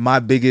 my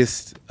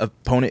biggest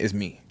opponent is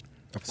me.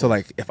 So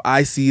like, if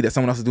I see that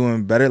someone else is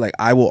doing better, like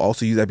I will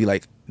also use that. Be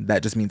like,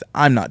 that just means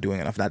I'm not doing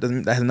enough. That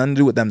has nothing to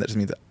do with them. That just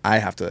means that I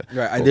have to.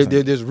 Right. focus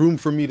on There's room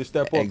for me to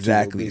step up.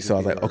 exactly. To, So I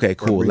was like, basically, okay, or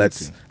cool. bring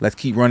it Let's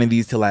to. keep running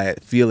these till I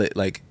feel it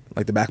like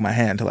the back of my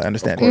hand till I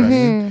understand Of it. course.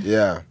 Mm-hmm.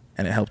 Yeah.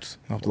 And it helped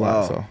a lot.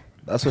 Wow. So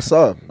That's what's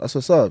up. That's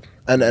what's up.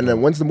 And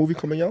then when's the movie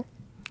coming out?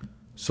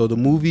 So the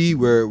movie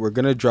we're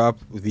gonna drop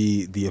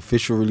the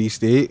official release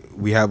date.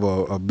 We have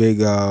a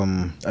big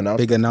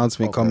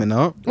announcement Okay. coming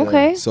up.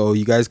 Okay. So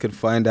you guys could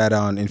find that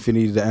on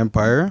Infinity the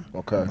Empire.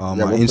 Okay. On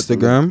Yeah, we'll put the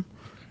Instagram.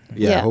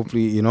 Yeah, Yeah.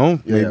 hopefully,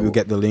 maybe yeah, we'll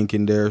get the link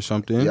in there or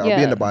something. Yeah, I'll be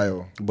Yeah. in the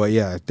bio. But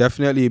yeah,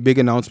 definitely a big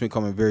announcement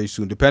coming very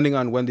soon. Depending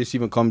on when this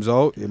even comes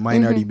out, it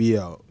might already be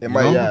out. It you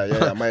might, know?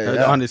 yeah, might,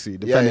 yeah. Honestly,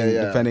 depending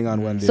yeah. depending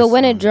on when this. So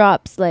when it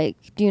drops, like,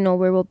 do you know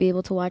where we'll be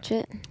able to watch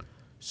it?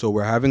 So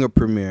we're having a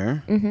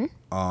premiere. Mm-hmm.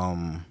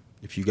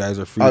 If you guys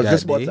are free I was that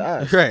just about day, to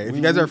ask. right? If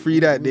you guys are free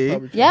that day,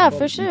 probably Yeah, should for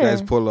probably- sure. you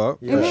guys pull up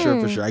Yeah.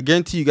 for sure. I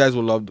guarantee you guys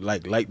will love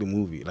like the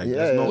movie. Like, Yeah,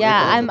 there's no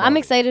Yeah, ifs, ands, I'm about it.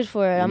 excited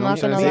for it. I'm know not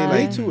what I'm gonna saying?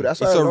 lie. Me too. That's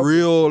why It's I a love-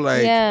 real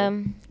like. Yeah.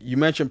 You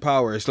mentioned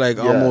Power. It's like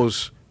Yeah.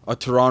 almost a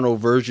Toronto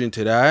version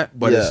to that,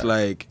 but it's Yeah.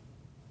 like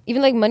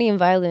Even like Money and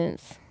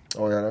Violence.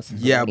 Oh yeah, that's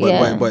yeah, but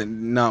Yeah. but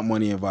not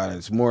Money and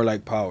Violence. More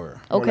like Power.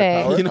 More like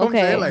Okay. Power? You know what I'm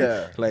Okay. saying? Like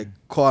Yeah. like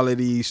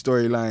quality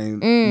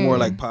storyline, more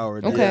like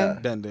Power. Than, Okay.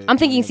 Than the I'm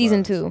thinking Money and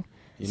season Violence. 2.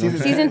 You know what I'm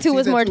Season saying? two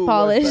was more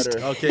polished.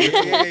 better. Okay.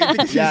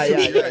 Yeah.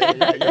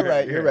 You're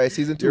right. You're right.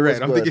 Season 2 You're was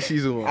right. I'm good. thinking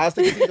season 1. I was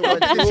thinking season 1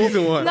 too.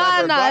 Season one. No,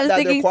 I no, I was forgot that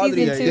thinking the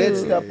quality season did 2.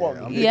 step up. I'm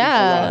thinking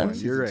Yeah. a lot in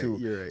You're right, season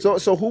 2. you're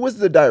right. So who was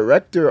the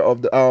director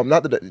of the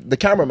not the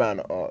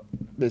cameraman?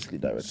 Basically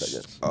director, I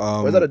guess.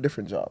 Or is that a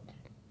different job?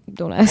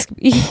 Don't ask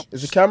me.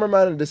 Is the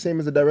cameraman the same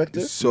as the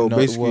director? So No,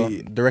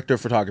 basically, director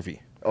of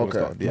photography.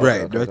 Okay. Yeah.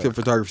 right, okay, director okay. of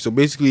photography. So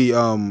basically,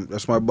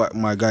 that's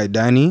my guy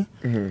Danny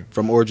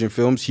from Origin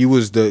Films. He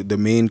was the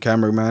main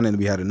cameraman, and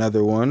we had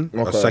another one,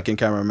 a Okay. second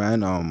cameraman,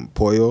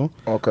 Poyo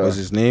Okay. was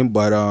his name.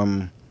 But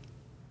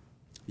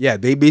yeah,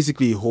 they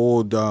basically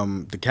hold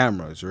the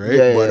cameras, right?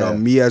 Yeah, but yeah.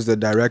 me as the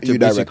director You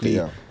direct it, basically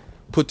yeah.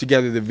 put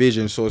together the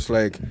vision. So it's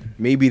like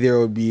maybe there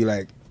would be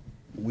like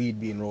weed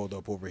being rolled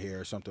up over here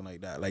or something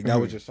like that. Like that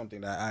was just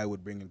something that I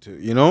would bring into,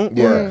 you know?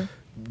 Yeah. Or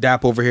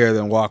dap over here,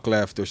 then walk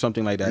left or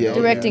something like that. Yeah. That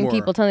would be Directing more-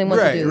 people, telling them what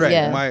to right, do, Right,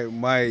 yeah.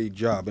 My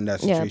job in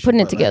that situation. Yeah, putting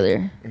it but, like,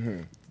 together.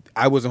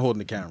 I wasn't holding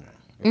the camera.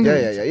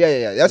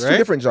 Yeah. That's two Right?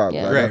 different jobs.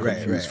 Yeah. I got Right,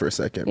 confused right. for a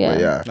second. Yeah.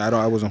 But yeah.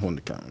 I wasn't holding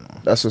the camera.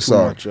 No. That's what's Too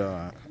up. much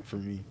for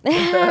me.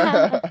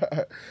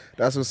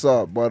 That's what's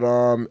up. But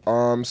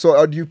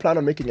so do you plan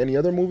on making any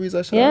other movies?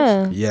 I should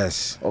Yeah. ask?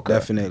 Yes, Okay.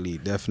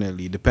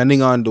 definitely.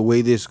 Depending on the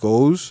way this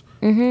goes,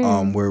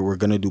 we're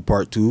gonna do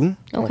part 2.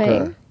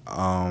 Okay.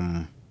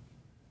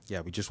 Yeah,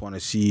 we just want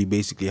to see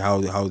basically how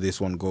this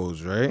one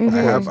goes, right?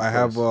 Mm-hmm. I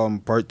have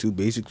part 2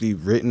 basically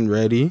written,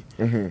 ready.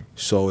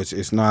 So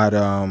it's not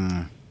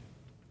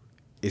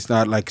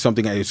like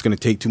something that it's gonna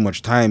take too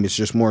much time. It's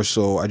just more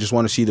so I just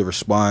want to see the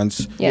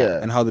response Yeah.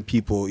 and how the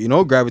people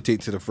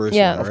gravitate to the first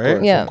Yeah. one, Of right?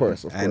 course, Yeah. of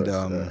course. And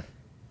yeah.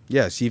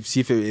 yeah, see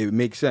if it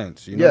makes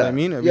sense. You know Yeah. what I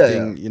mean? Yeah,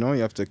 Everything, yeah.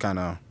 you have to kind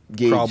of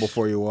Gauge. crawl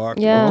before you walk.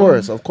 Yeah.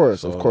 Of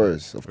course.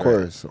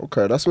 right.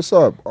 Okay, that's what's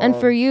up. And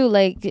for you,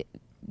 like,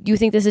 do you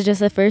think this is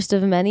just the first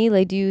of many?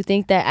 Like, do you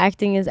think that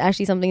acting is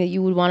actually something that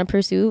you would want to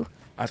pursue?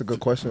 that's a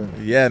good question.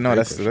 Yeah, no,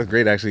 that's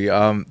great actually.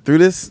 Through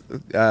this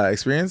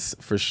experience,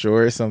 for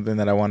sure, is something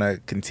that I want to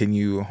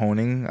continue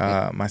honing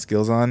my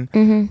skills on.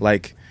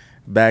 Like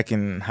back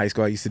in high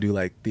school, I used to do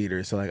like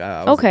theater, so like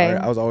I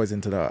was always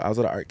into I was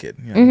an art kid.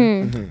 You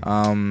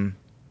know?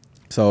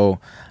 So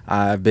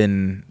I've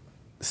been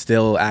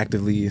still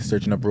actively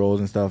searching up roles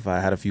and stuff.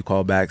 I had a few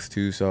callbacks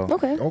too. So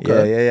Okay.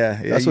 Okay.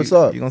 yeah. That's what's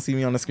up. You're gonna see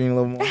me on the screen a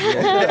little more.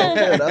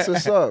 Okay, that's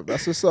what's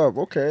up.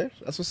 Okay,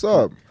 that's what's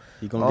up.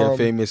 You're gonna get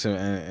famous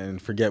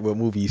and forget what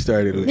movie you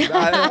started with.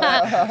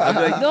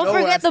 Don't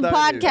forget the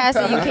podcast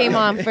that you came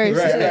on first.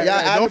 Right, too.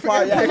 yeah, don't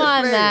forget. Come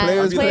on, man.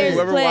 Players Players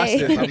Whoever watched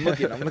play. this, I'm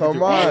looking Come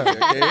through all on. of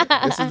it,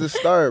 okay? This is the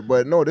start,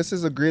 but no, this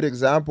is a great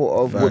example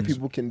of what Facts.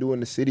 people can do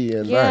in the city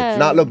and Yeah.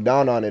 not look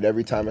down on it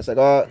every time. It's like,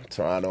 oh,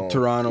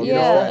 Toronto.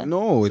 Yeah.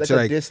 No, It's it's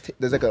like, like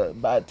there's like a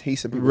bad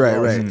taste in people's right.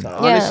 mouths Yeah. sometimes.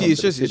 Honestly, When it's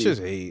it comes to the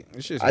just city. hate.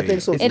 It's just. I hate.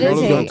 think so, It too. is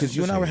hate. Because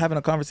you and I were having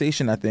a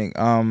conversation, I think,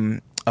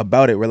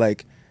 about it. We're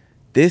like,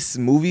 this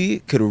movie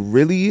could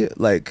really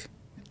like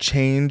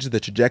change the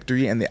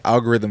trajectory and the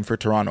algorithm for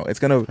Toronto. It's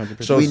gonna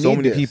 100%. show We so need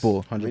many this.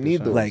 people. We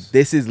need those. Like,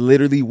 this is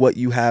literally what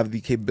you have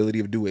the capability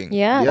of doing.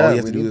 Yeah. Yeah, All you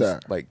have we to do need is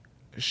that. like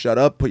shut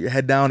up, put your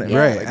head down, and Yeah.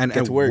 Right, like, and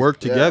get to work. work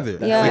together.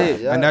 That's Yeah.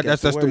 it. And Get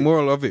that's to the work.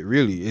 moral of it.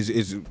 Really,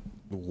 is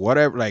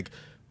whatever. Like,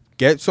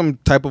 get some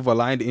type of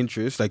aligned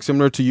interest, like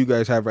similar to you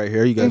guys have right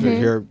here. You guys are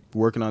here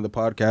working on the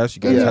podcast.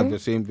 You guys Yeah. have the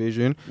same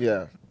vision.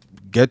 Yeah.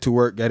 Get to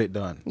work, get it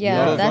done. Yeah, You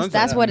know those that's- ones?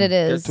 that's Like, what it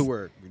is. Get to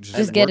work.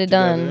 Just get work it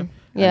done. together and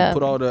Yeah.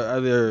 put all the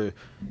other,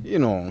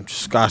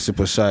 just gossip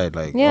aside.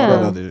 Like Yeah. all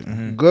that other.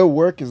 Mm-hmm. Good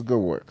work is good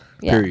work.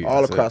 Yeah. Period. All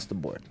That's across the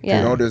board. Yeah.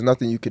 You know, there's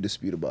nothing you could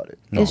dispute about it.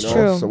 It's You know?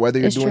 true. So whether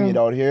you're It's doing true. it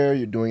out here,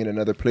 you're doing it in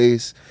another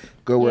place,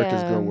 good work is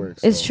Yeah. good work.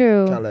 It's So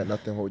true. Can't let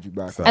nothing hold you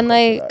back. And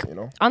like that, you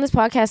know? on this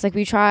podcast, like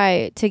we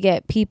try to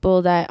get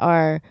people that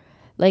are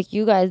like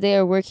you guys. They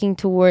are working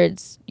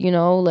towards,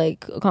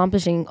 like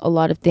accomplishing a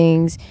lot of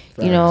things.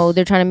 Facts.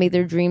 They're trying to make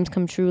their dreams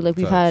come true. Like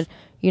we've Facts.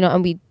 had,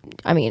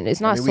 and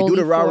it's not I mean, solely we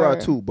do the rah rah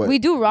for- too, but we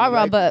do rah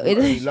rah, but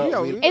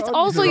it's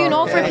also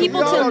for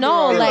people to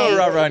know like.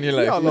 around your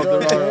life.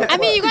 I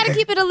mean, you got to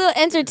keep it a little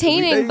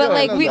entertaining, but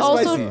like we That's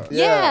also, spicy.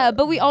 yeah,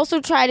 but we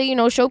also try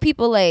to, show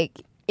people like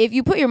if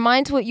you put your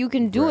mind to it, you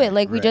can do it.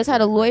 Like we just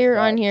had a lawyer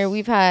on here.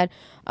 We've had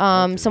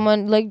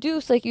someone like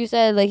Deuce, like you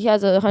said, like he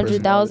has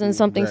 100,000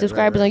 something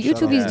subscribers on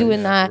YouTube. He's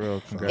doing that.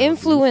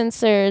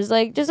 Influencers,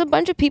 like just a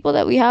bunch of people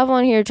that we have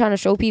on here trying to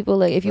show people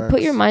like if you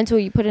put your mind to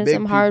it, you put in Big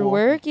some hard people.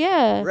 work.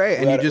 Yeah. Right,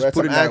 and you just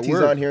put in that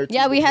work. on here.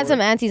 Yeah, we had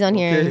some aunties on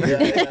here.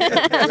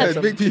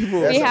 Big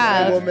people. We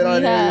have. women on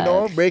We here,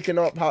 have. breaking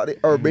up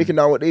breaking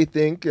down what they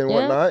think and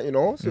Yeah.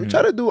 whatnot, So we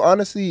try to do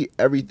honestly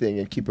everything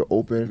and keep it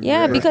open.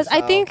 Yeah, because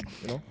I think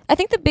you know? I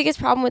think the biggest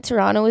problem with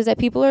Toronto is that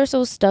people are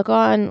so stuck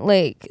on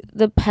like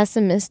the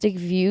pessimistic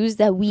views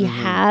that we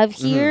have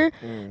here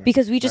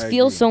because we just I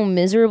feel agree. so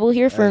miserable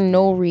here for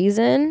no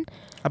reason.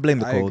 I blame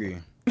the I cold. agree.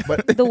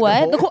 But The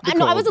what? The cold- I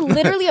know I was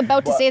literally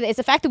about to say that. It's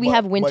the fact that we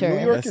have But winter.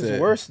 New York That's is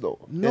it. worse though.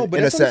 No, in- but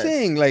in a that's what I'm sense.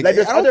 saying. Like there's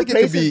I don't other think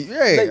it could be. places,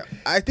 Right. like-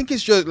 I think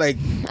it's just like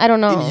I don't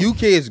know. in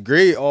UK is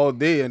great all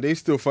day, and they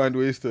still find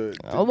ways to.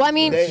 Well, I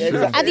mean, They-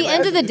 at the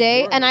end of the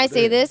day, and I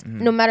say this,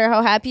 Mm-hmm. no matter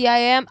how happy I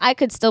am, I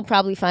could still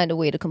probably find a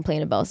way to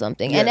complain about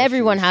something, and Yeah,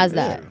 everyone sure, has sure,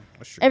 that. sure.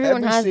 That's true. Everyone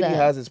Every has city that.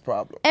 has its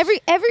problem.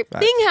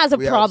 Everything has a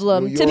We have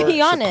problem, New to be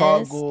York,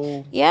 honest.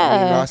 Chicago, Yeah.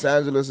 I mean, Los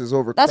Angeles is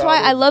overcrowded. That's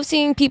why I love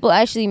seeing people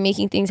actually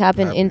making things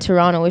happen in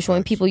Toronto and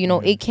showing people,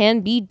 it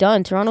can be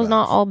done. Toronto's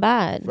not all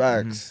bad.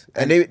 Facts.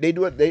 And they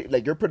do it. They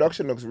like your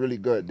production looks really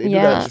good. They do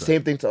Yeah. that the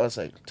same thing to us.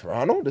 Like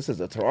Toronto, this is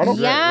a Toronto.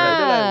 Yeah.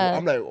 They're like,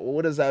 I'm like,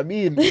 what does that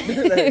mean? Like,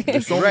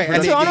 Right,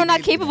 and Toronto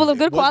not capable of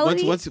good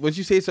quality. Once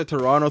you say it's a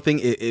Toronto thing,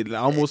 it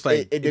almost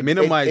like it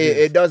minimizes.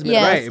 It does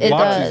Yes, minimize. it it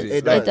boxes does. it.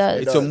 It does. It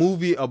does. It's a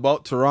movie about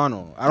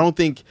Toronto. I don't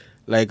think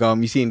like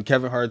you seen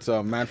Kevin Hart's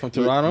Man from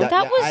Toronto.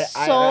 That was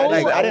so-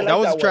 Like, I didn't that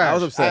was like trash. I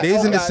was upset.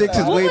 Days in the Six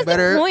is What way was the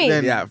better point?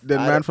 than Yeah,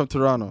 Man from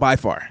Toronto. By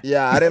far.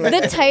 Yeah, I didn't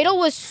like The title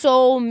was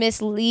so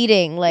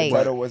misleading. Like, The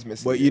title was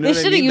misleading. But you know They what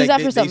I should've mean? used Like,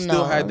 that for something They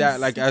still had that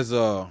else. like as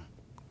a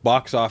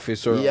box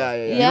office or Yeah,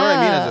 yeah, yeah. You know what I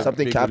mean? Yeah. As a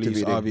Something big release,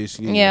 captivating.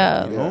 obviously.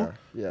 Yeah. You know?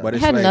 Yeah. But it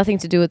it's had like, nothing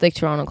to do with like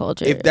Toronto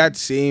culture. if that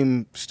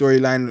same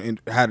storyline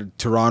had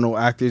Toronto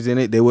actors in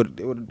it, they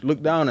would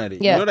look down at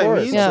it. Yeah. You know what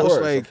I mean? Yeah. So Of it's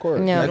course, like of course.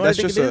 Yeah. You know what that's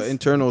I think just it an is?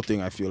 internal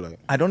thing. I feel like.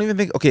 I don't even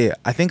think. Okay,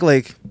 I think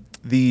like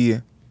the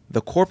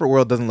corporate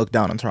world doesn't look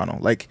down on Toronto.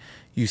 Like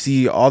you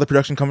see, all the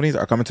production companies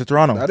are coming to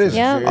Toronto. That is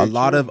Yeah. very a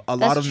lot true. of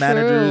That's of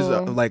managers,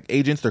 true. like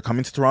agents, they're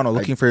coming to Toronto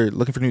looking for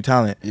new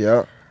talent.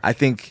 Yeah. I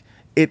think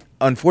it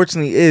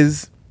unfortunately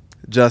is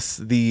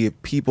just the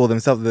people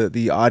themselves,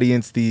 the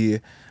audience, the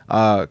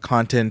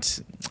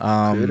content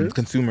Creators?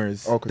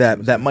 consumers Oh, that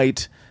consumers. that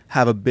might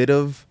have a bit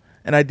of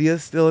an idea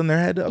still in their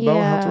head about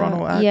how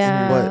Toronto acts.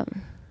 Yeah. But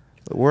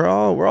we're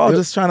all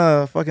just trying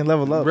to fucking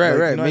level up. Right, like,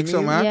 right. You know Make what I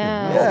something mean? happen. Yeah.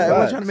 Yeah, Yeah,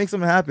 everyone's facts. trying to make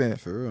something happen.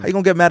 For real. How you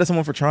gonna get mad at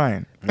someone for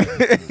trying? You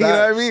know what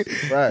I mean?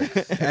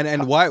 Right.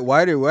 And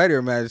why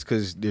they're mad is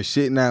because they're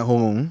sitting at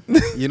home.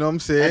 You know what I'm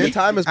saying? And the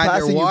time is And they're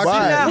passing you watching-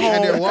 by.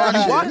 And they're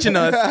Watching, watching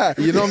us.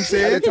 You know what I'm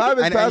saying? And the time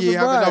is and passing you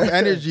have by. enough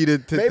energy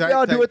to Maybe type,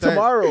 I'll do type, it type.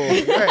 tomorrow. Right,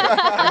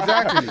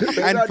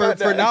 exactly. And I got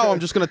for that. now, I'm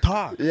just gonna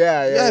talk.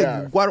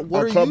 Yeah. What On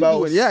are you Clubhouse.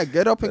 doing? Yeah,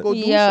 get up and go do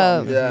Yeah.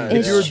 something. Yeah. If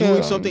It's you're doing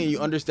true. something and you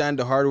understand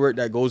the hard work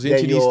that goes Then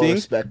into these you'll things,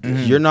 respect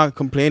it. you're not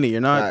complaining.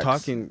 You're not Facts.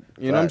 talking.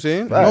 You know what I'm Facts.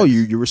 saying? Facts. No,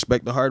 you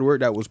respect the hard work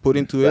that was put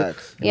into it.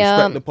 Facts. You Yeah.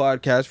 respect the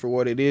podcast for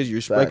what it is. You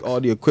respect Facts.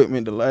 all the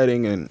equipment, the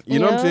lighting, and you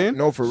know what I'm Yeah. saying?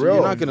 No, for So real.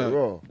 You're not gonna. For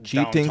real.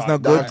 Cheap things Down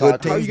not talk. good. Good How How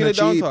things you not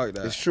gonna down cheap. talk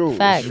that? It's true.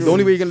 Facts. It's true. The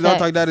only way you're gonna down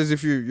Facts. talk that is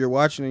if you're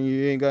watching and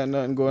you ain't got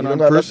nothing going You on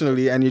don't got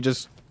personally and you're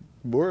just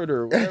bored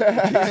or whatever.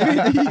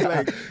 like you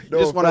No,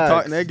 just want to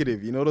talk facts.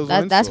 negative. You know those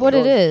That's ones? that's So- what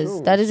it No, is.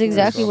 true, That is true,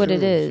 exactly what it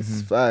true.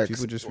 is. Facts.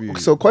 People just be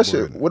So,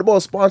 question: bored. what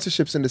about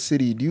sponsorships in the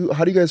city?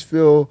 How do you guys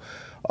feel?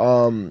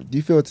 Do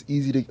you feel it's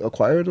easy to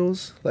acquire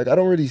those? Like, I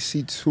don't really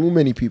see too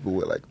many people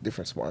with like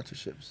different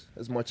sponsorships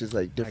as much as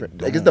like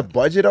different. Like, is the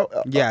budget out?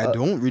 Yeah, I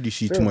don't really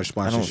see too fair. much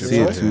I don't sponsorship. see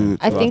it Yeah. too.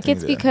 I think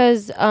it's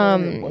because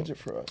budget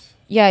for us.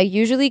 yeah,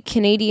 usually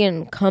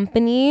Canadian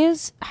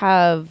companies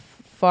have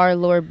far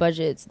lower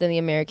budgets than the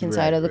American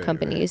side of the right.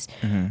 companies.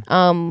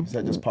 Is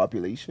that just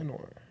population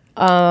or?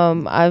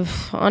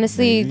 I've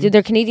honestly,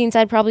 their Canadian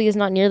side probably is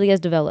not nearly as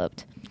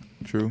developed.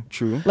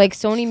 True. Like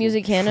Sony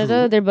Music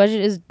Canada, their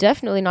budget is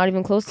definitely not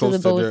even close to the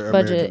their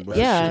budget. American budget.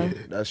 Yeah.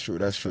 That's true.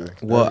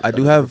 Well, That- I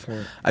do that's a have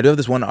good point.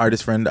 this one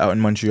artist friend out in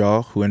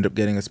Montreal who ended up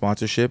getting a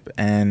sponsorship,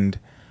 and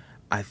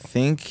I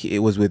think it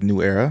was with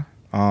New Era.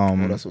 Oh,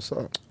 that's what's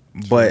up.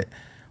 But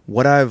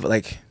what I've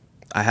like,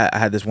 I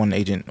had this one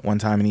agent one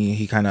time, and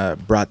he kind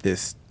of brought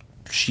this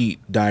sheet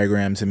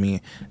diagram to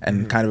me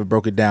and kind of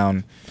broke it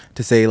down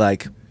to say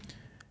like,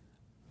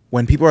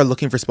 when people are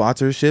looking for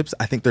sponsorships,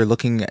 I think they're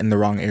looking in the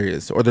wrong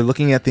areas, or they're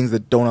looking at things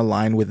that don't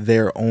align with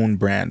their own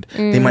brand.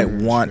 They might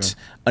want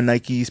a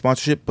Nike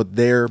sponsorship, but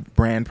their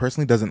brand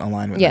personally doesn't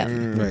align with Yeah.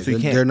 Nike. Right. So you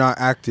can't They're not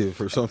active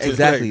or something.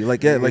 exactly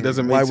like yeah, like it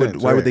doesn't make why sense,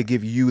 would why right. would they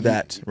give you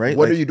that, right?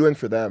 What Like, are you doing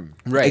for them?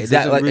 Right. It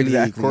Exactly. doesn't Like, really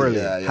exactly.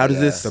 correlate. Yeah, how does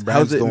this? The How's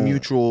brands it don't-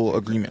 mutual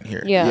agreement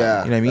here? Yeah.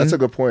 Yeah, You know what I mean? That's a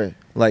good point.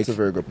 Like- That's a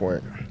very good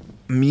point.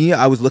 Me,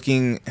 I was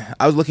looking at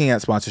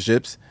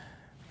sponsorships,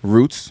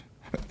 Roots.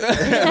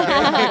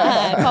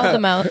 Call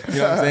them out. You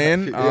know what I'm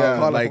saying? Yeah.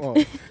 Call 'em Like, out.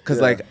 because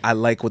Yeah. like I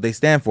like what they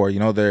stand for. You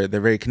know, they're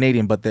very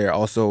Canadian, but they're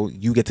also,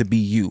 you get to be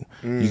you.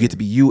 You get to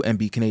be you and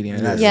be Canadian,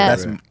 and that's Yeah.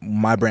 that's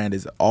my brand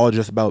is all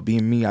just about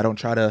being me. I don't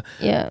try to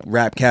Yeah.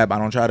 rap cap. I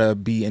don't try to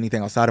be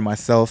anything outside of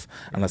myself,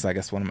 unless I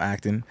guess when I'm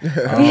acting.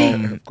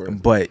 Of course.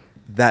 But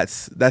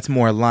that's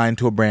more aligned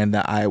to a brand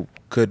that I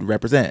could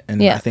represent,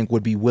 and Yeah. I think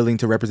would be willing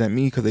to represent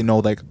me, because they know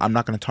like I'm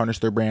not going to tarnish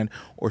their brand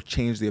or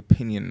change the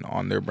opinion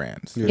on their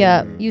brands.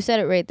 Yeah, you said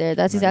it right there.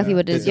 That's exactly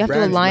what it is. The You have to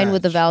brands align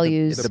with the match.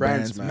 values. The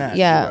brands match.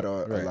 Yeah. You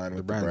gotta Right, align the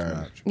with brands the brand.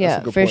 match. That's a Yeah,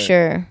 good for point.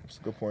 sure. That's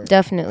a good point.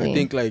 Definitely. I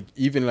think like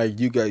even like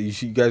you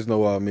guys know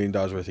 $1 million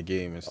worth of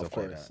game and stuff Of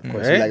course, like that. of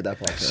course, right? we like that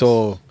podcast.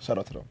 So shout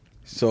out to them.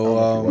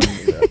 so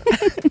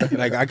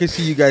like I could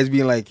see you guys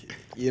being like,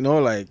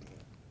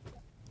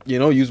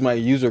 use my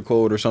user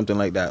code or something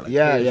like that. Like,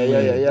 Yeah.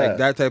 Like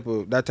that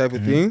type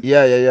of thing.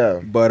 Yeah.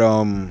 But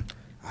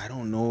I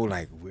don't know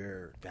like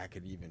where that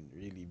could even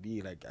really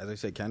be. Like as I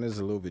said, Canada's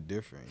a little bit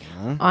different,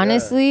 you know?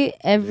 Honestly,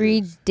 every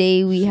is.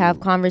 day we have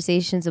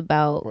conversations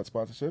about What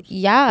sponsorships?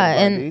 yeah,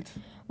 Blind and dates?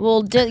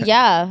 well, yeah, we need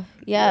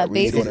one of those.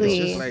 basically.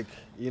 It's just like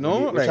We're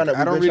like trying to-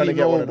 I don't we've been trying really to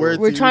get one know of where those.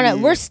 We're trying to.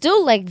 really- We're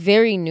still like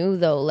very new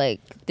though. Like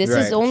this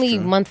Right, is only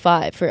true. month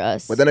 5 for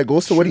us. But then it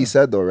goes to what he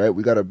said though, right?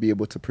 We gotta be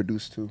able to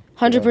produce too.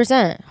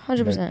 100%, You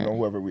know, 100%.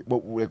 whoever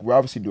we're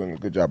obviously doing a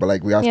good job, but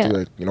like we have Yeah.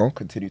 to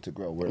continue to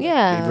grow. We're, like,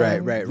 Yeah.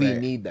 Right. we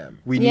need them.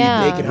 We need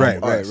Yeah. They can Right,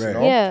 help right, us, right. you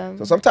know? Yeah.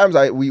 So sometimes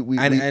we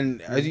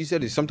and as you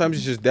said, sometimes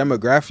it's just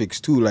demographics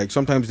too. Like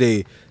sometimes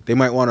they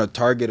might want to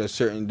target a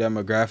certain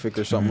demographic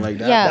or something like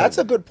that. Yeah. that's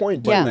a good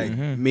point. Yeah. But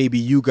Like maybe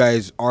you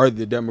guys are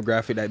the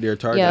demographic that they're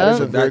targeting. Yeah. That's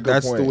a very good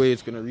That's point. the way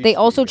it's gonna reach. They you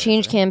also guys,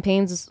 change right?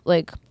 campaigns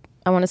like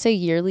I want to say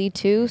yearly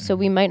too. So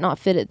we might not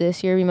fit it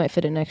this year. We might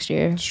fit it next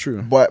year. It's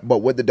true. But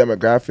with the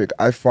demographic,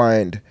 I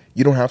find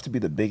you don't have to be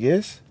the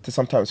biggest to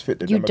sometimes fit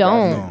the You demographic.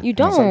 don't. You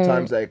don't.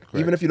 Sometimes like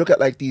even if you look at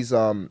like these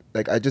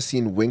like I just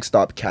seen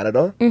Wingstop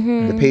Canada,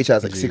 the page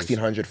has like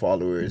 1,600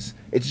 followers.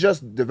 It's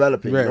just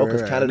developing, you know,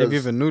 because I Canada. never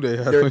even knew they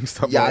had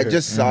Wingstop. Yeah, I out here.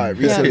 just saw it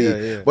recently.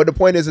 Yeah. But the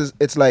point is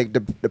it's like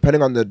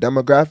depending on the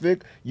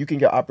demographic, you can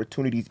get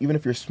opportunities even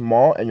if you're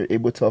small and you're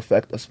able to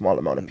affect a small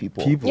amount of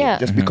people. Yeah.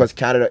 Just because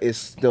Canada is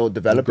still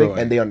developing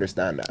Growing. and they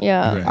understand that.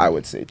 Yeah. I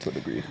would say to a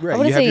degree. Right,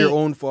 wanna you have say- your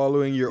own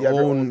following, your You have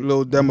your own own-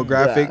 little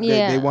demographic.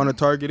 Yeah. They Yeah. want to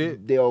target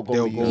it. They'll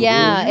go. with you.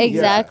 Yeah, Yeah.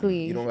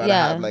 exactly. You don't gotta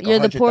Yeah. have, like, You're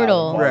the 100,000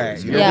 portal. followers, Right,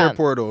 you you're know? Yeah. their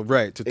portal,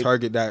 right, to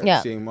target that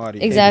Yeah. same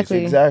audience.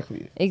 Exactly.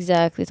 Exactly.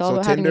 Exactly. It's all So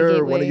about having a Tinder,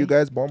 gateway. one of you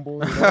guys, Bumble. You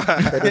know?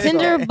 Check this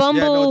Tinder, out.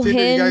 Bumble, Tinder,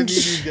 you guys need Hinge.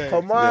 these guys.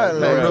 Come on, no,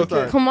 like, real okay.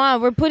 talk. Come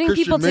on, we're putting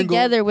Christian people Mingle.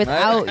 together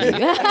without you.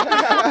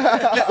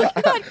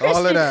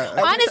 All of that.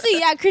 Honestly,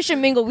 yeah,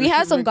 Christian Mingle. We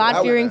have some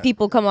God fearing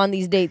people come on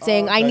these dates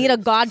saying, "I need a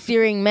God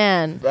fearing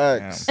man."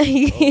 Facts.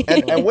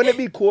 and wouldn't it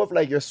be cool if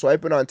like you're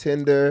swiping on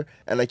Tinder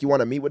and like you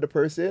want to meet with the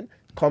person,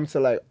 come to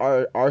like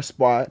our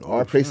spot,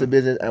 our place of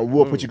business, and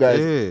we'll put you guys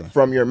yeah.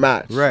 from your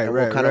match. Right, and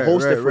right, we'll kind of right,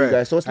 host right, it for you right.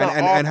 guys. So it's not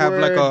and have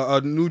like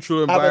awkward. a neutral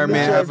Have a environment.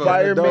 neutral Have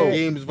environment. a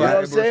games You know what I'm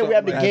vibe or saying? We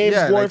have the something games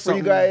like that. going Like for you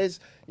something- guys.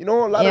 You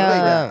know, a lot Yeah. of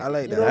like I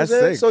like You that. know what I'm That's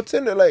saying? sick. So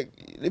Tinder, like,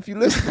 if you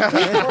listen,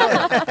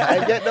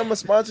 and get them a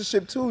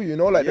sponsorship too. You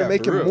know, like Yeah, they're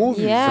making for real.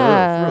 movies. Yeah.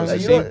 For real. Like,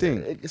 It's you the same know,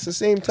 thing. It's the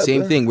same type.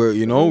 Same of, thing.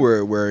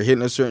 We're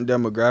hitting a certain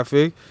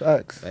demographic,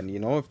 Facts. and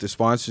if the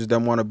sponsors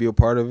them want to be a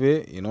part of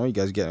it, you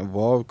guys get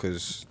involved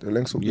because The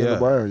links will be in Yeah. the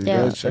bio. You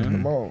Yeah. guys check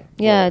them out.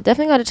 Yeah,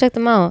 definitely got to check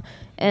them out.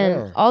 And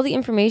Yeah. all the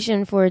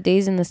information for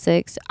Days in the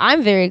Six,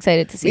 I'm very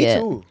excited to see Me it.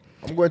 too.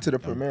 I'm going to the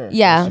premiere.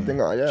 Yeah. I think,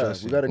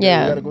 Trust we you. gotta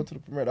Yeah. we gotta go to the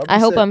premiere. That'll be I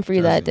hope sick. I'm free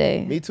that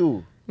day. Me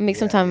too. Make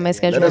some time in my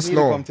schedule. Let us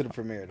know. come to the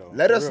premiere though.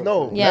 Let us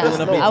know. Yeah, Let us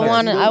know.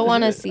 I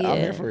wanna see I'm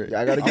here it. for it. Yeah,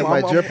 I gotta get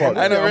my drip on.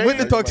 I know, right? I'm with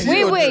the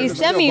tuxedo. Wait, drip.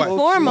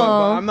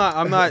 semi-formal. But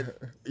I'm not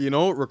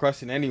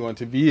requesting anyone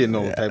to be in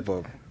no type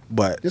of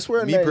But Just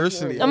wear me nice,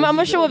 personally, yeah. I'm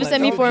gonna show up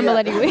semi-formal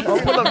anyway. I'll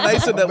pull up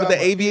nice with the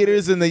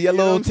aviators and the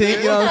yellow tint.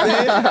 You know what I'm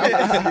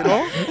saying? You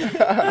know,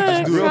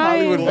 just do it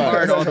Crying. Hollywood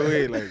hard all the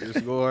way. Like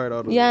just go hard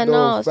all the Yeah, way.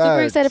 no, No, super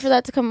facts. excited for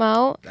that to come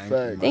out.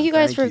 Facts. Thank you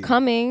guys for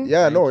coming.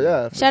 Yeah, no,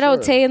 yeah. for Shout out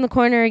sure. Tay in the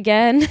corner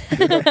again.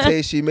 Big up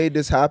Tay, she made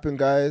this happen,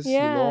 guys.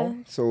 Yeah. You know?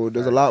 So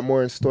there's a lot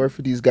more in store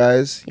for these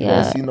guys. You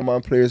Yeah. guys seen them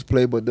on Players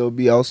Play, but they'll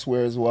be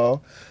elsewhere as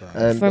well.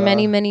 And For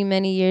many,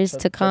 many years to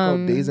check out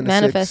come, Days in the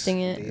manifesting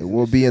Six. it. It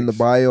will be in the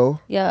bio.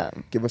 Yeah.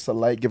 Give us a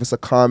like, give us a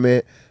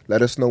comment.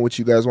 Let us know what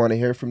you guys want to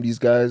hear from these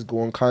guys.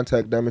 Go and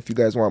contact them if you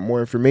guys want more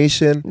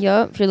information.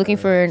 Yup. If you're looking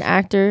for an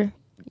actor,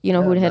 you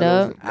know who to hit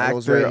up.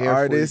 Mello's actor, right here for you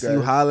artist, you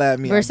guys. holla at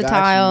me. I got you.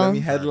 Versatile. Let me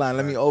headline.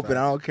 Let me open.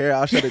 I don't care.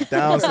 I'll shut it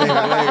down. Say it.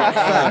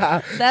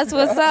 That's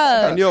what's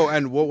up. And yo,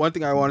 and one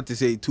thing I wanted to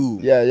say too.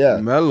 Yeah, yeah.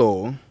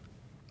 Mello,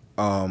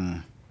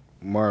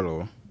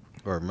 Marlo,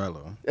 or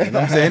Mello. You know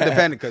what I'm saying?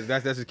 Depending, because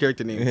that's his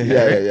character name. Too,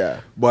 Yeah, right? yeah, yeah.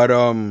 But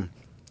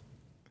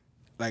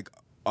like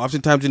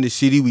oftentimes in the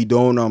city we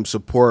don't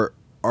support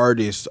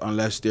artists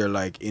unless they're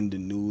like in the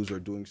news or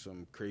doing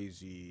some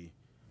crazy,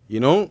 you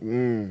know,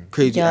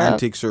 crazy Yeah.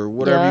 antics or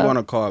whatever Yeah. you want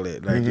to call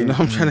it. Like you know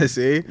what I'm trying to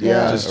say?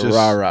 Yeah. just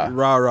Rah-rah.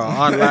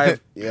 on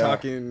live Yeah.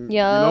 talking.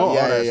 Yeah. You know, all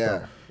Yeah, that yeah,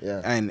 stuff.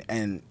 yeah.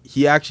 And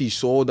he actually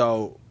sold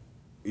out,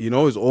 you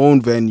know, his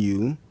own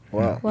venue.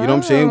 Wow. You know what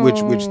I'm saying?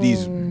 Which Wow.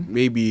 these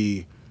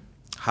maybe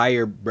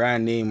higher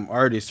brand name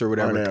artists or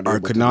whatever Aren't able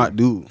could to not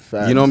do.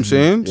 Facts. You know what I'm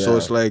saying? So Yeah.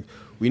 it's like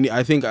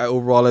I think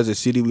overall as a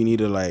city we need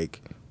to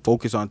like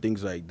focus on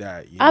things like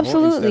that. You know?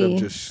 Absolutely.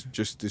 Instead of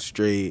just the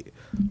straight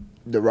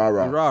The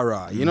rah-rah.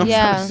 rah. You know what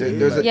Yeah. I'm trying to say?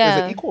 There's, Like,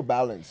 Yeah. an equal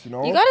balance, you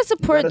know? You gotta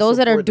support gotta those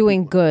that are support the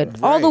doing people. good,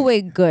 all the Right.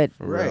 way good.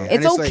 Right. And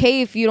It's it's like-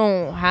 okay if you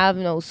don't have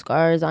no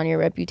scars on your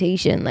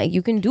reputation. Like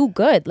you can do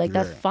good. Like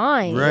that's Right.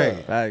 fine.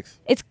 Right. Facts.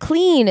 It's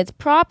clean. It's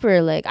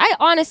proper. Like I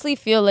honestly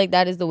feel like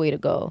that is the way to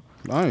go.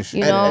 honestly.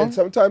 You And, know? and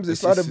sometimes it's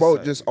It's not just about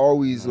society. just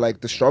always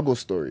like the struggle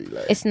story.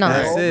 Like, It's not.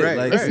 That's it. Right,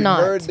 Like, It's you've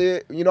not. heard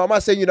it. You know, I'm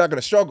not saying you're not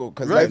gonna struggle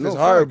because Right, life no, is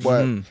hard,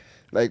 facts.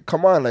 but like,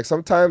 come on, like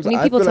sometimes We need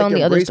I people feel like telling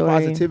the other embrace story.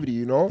 positivity.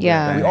 You know,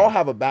 Yeah. we all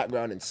have a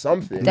background in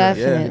something.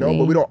 Definitely. You know,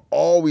 but we don't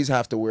always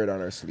have to wear it on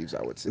our sleeves.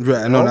 I would say.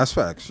 Right, you no, know? that's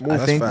facts. Move-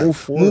 That's I think facts.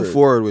 move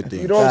forward. with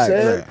things. You know what I'm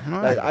Facts. saying?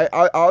 Right.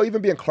 Like I'll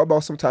even be in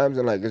clubhouse sometimes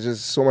and like it's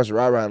just so much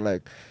rah-rah and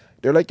like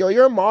they're like, yo,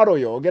 you're a model,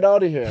 yo, get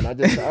out of here. And I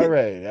just, all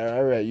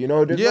right. You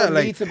know, there's Yeah, no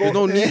like, need to go. there's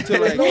no need to,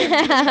 like-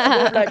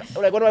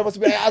 like, what am I supposed to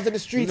be? Like, I was in the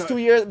streets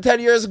 10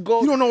 years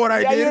ago. You don't know what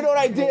I Yeah, did. you don't know what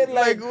I did.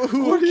 Like,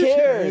 who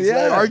cares?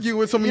 Yeah, Like, arguing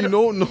with someone you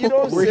don't know. you know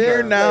what I'm We're saying?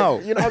 here now.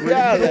 Like, you know,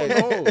 yeah,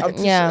 like, I'm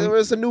just, Yeah.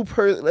 it's a new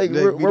person. Like,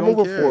 Like, we're we don't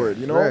moving care. forward,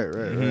 you know?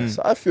 Right.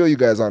 So I feel you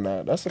guys on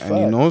that. That's a fact. And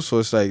you know, so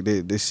it's like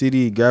the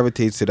city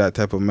gravitates to that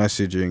type of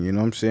messaging. You know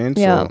what I'm saying?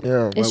 Yeah. So,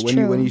 Yeah. It's when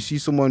true. you see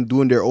someone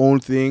doing their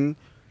own thing,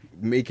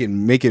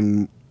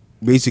 making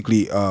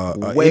basically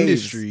Waves.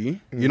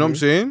 industry, you know what I'm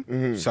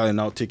saying? Selling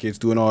out tickets,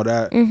 doing all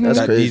that. That's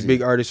that crazy. these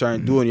big artists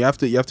aren't doing. You have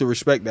to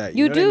respect that.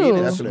 You know what I mean?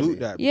 do. And salute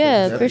that.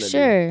 Yeah, because for Definitely.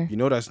 sure. you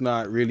know that's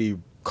not really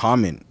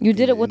common. You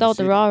did in it without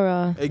the city. rah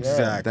rah.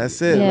 Exactly.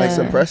 That's it. Yeah. Like It's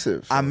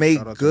impressive. I make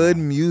Shout out to good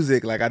Mom.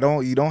 music. Like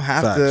you don't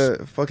have Facts.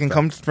 to fucking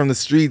come from the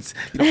streets.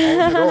 You don't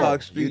always don't.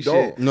 talk street You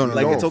don't. shit. No, no,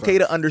 like no. it's okay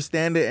to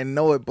understand it and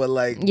know it, but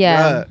like,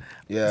 Yeah. bruh,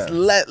 Yeah. just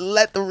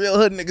let the real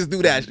hood niggas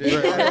do that shit.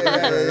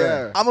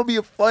 Yeah. I'm gonna be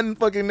a fun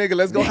fucking nigga.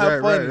 Let's go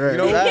have Right, fun. right, You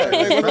know, right.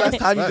 like, when's the last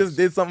time you Facts. just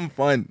did something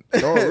fun?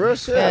 No, real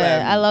shit.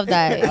 Yeah, I love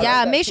that.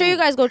 Yeah, make sure you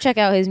guys go check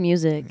out his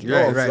music.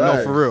 Right, right. No,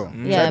 facts. for real.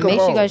 Yeah, Check make him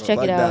sure you out. guys check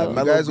Like it that. out.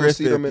 Mellow guys will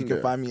see Griffith, them in you can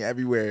there. find me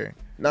everywhere.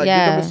 Nah,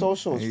 Yeah. give them the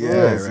socials. for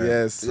Yes, real.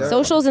 yes. Yeah.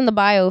 Socials in the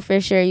bio for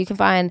sure. You can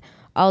find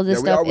all this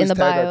Yeah, we stuff in always the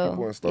tag our bio.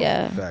 people and stuff.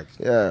 Yeah. Facts.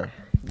 Yeah.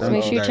 So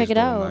make sure you check it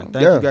out. Thank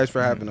Yeah. you guys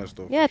for having us,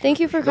 though. Yeah, thank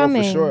you for No,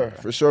 coming.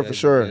 for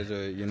sure.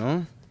 You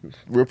know,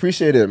 We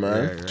appreciate it,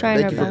 man. Trying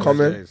Thank our you for best.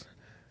 coming.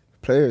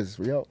 Players,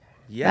 we out.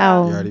 Yeah.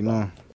 Wow. You already know.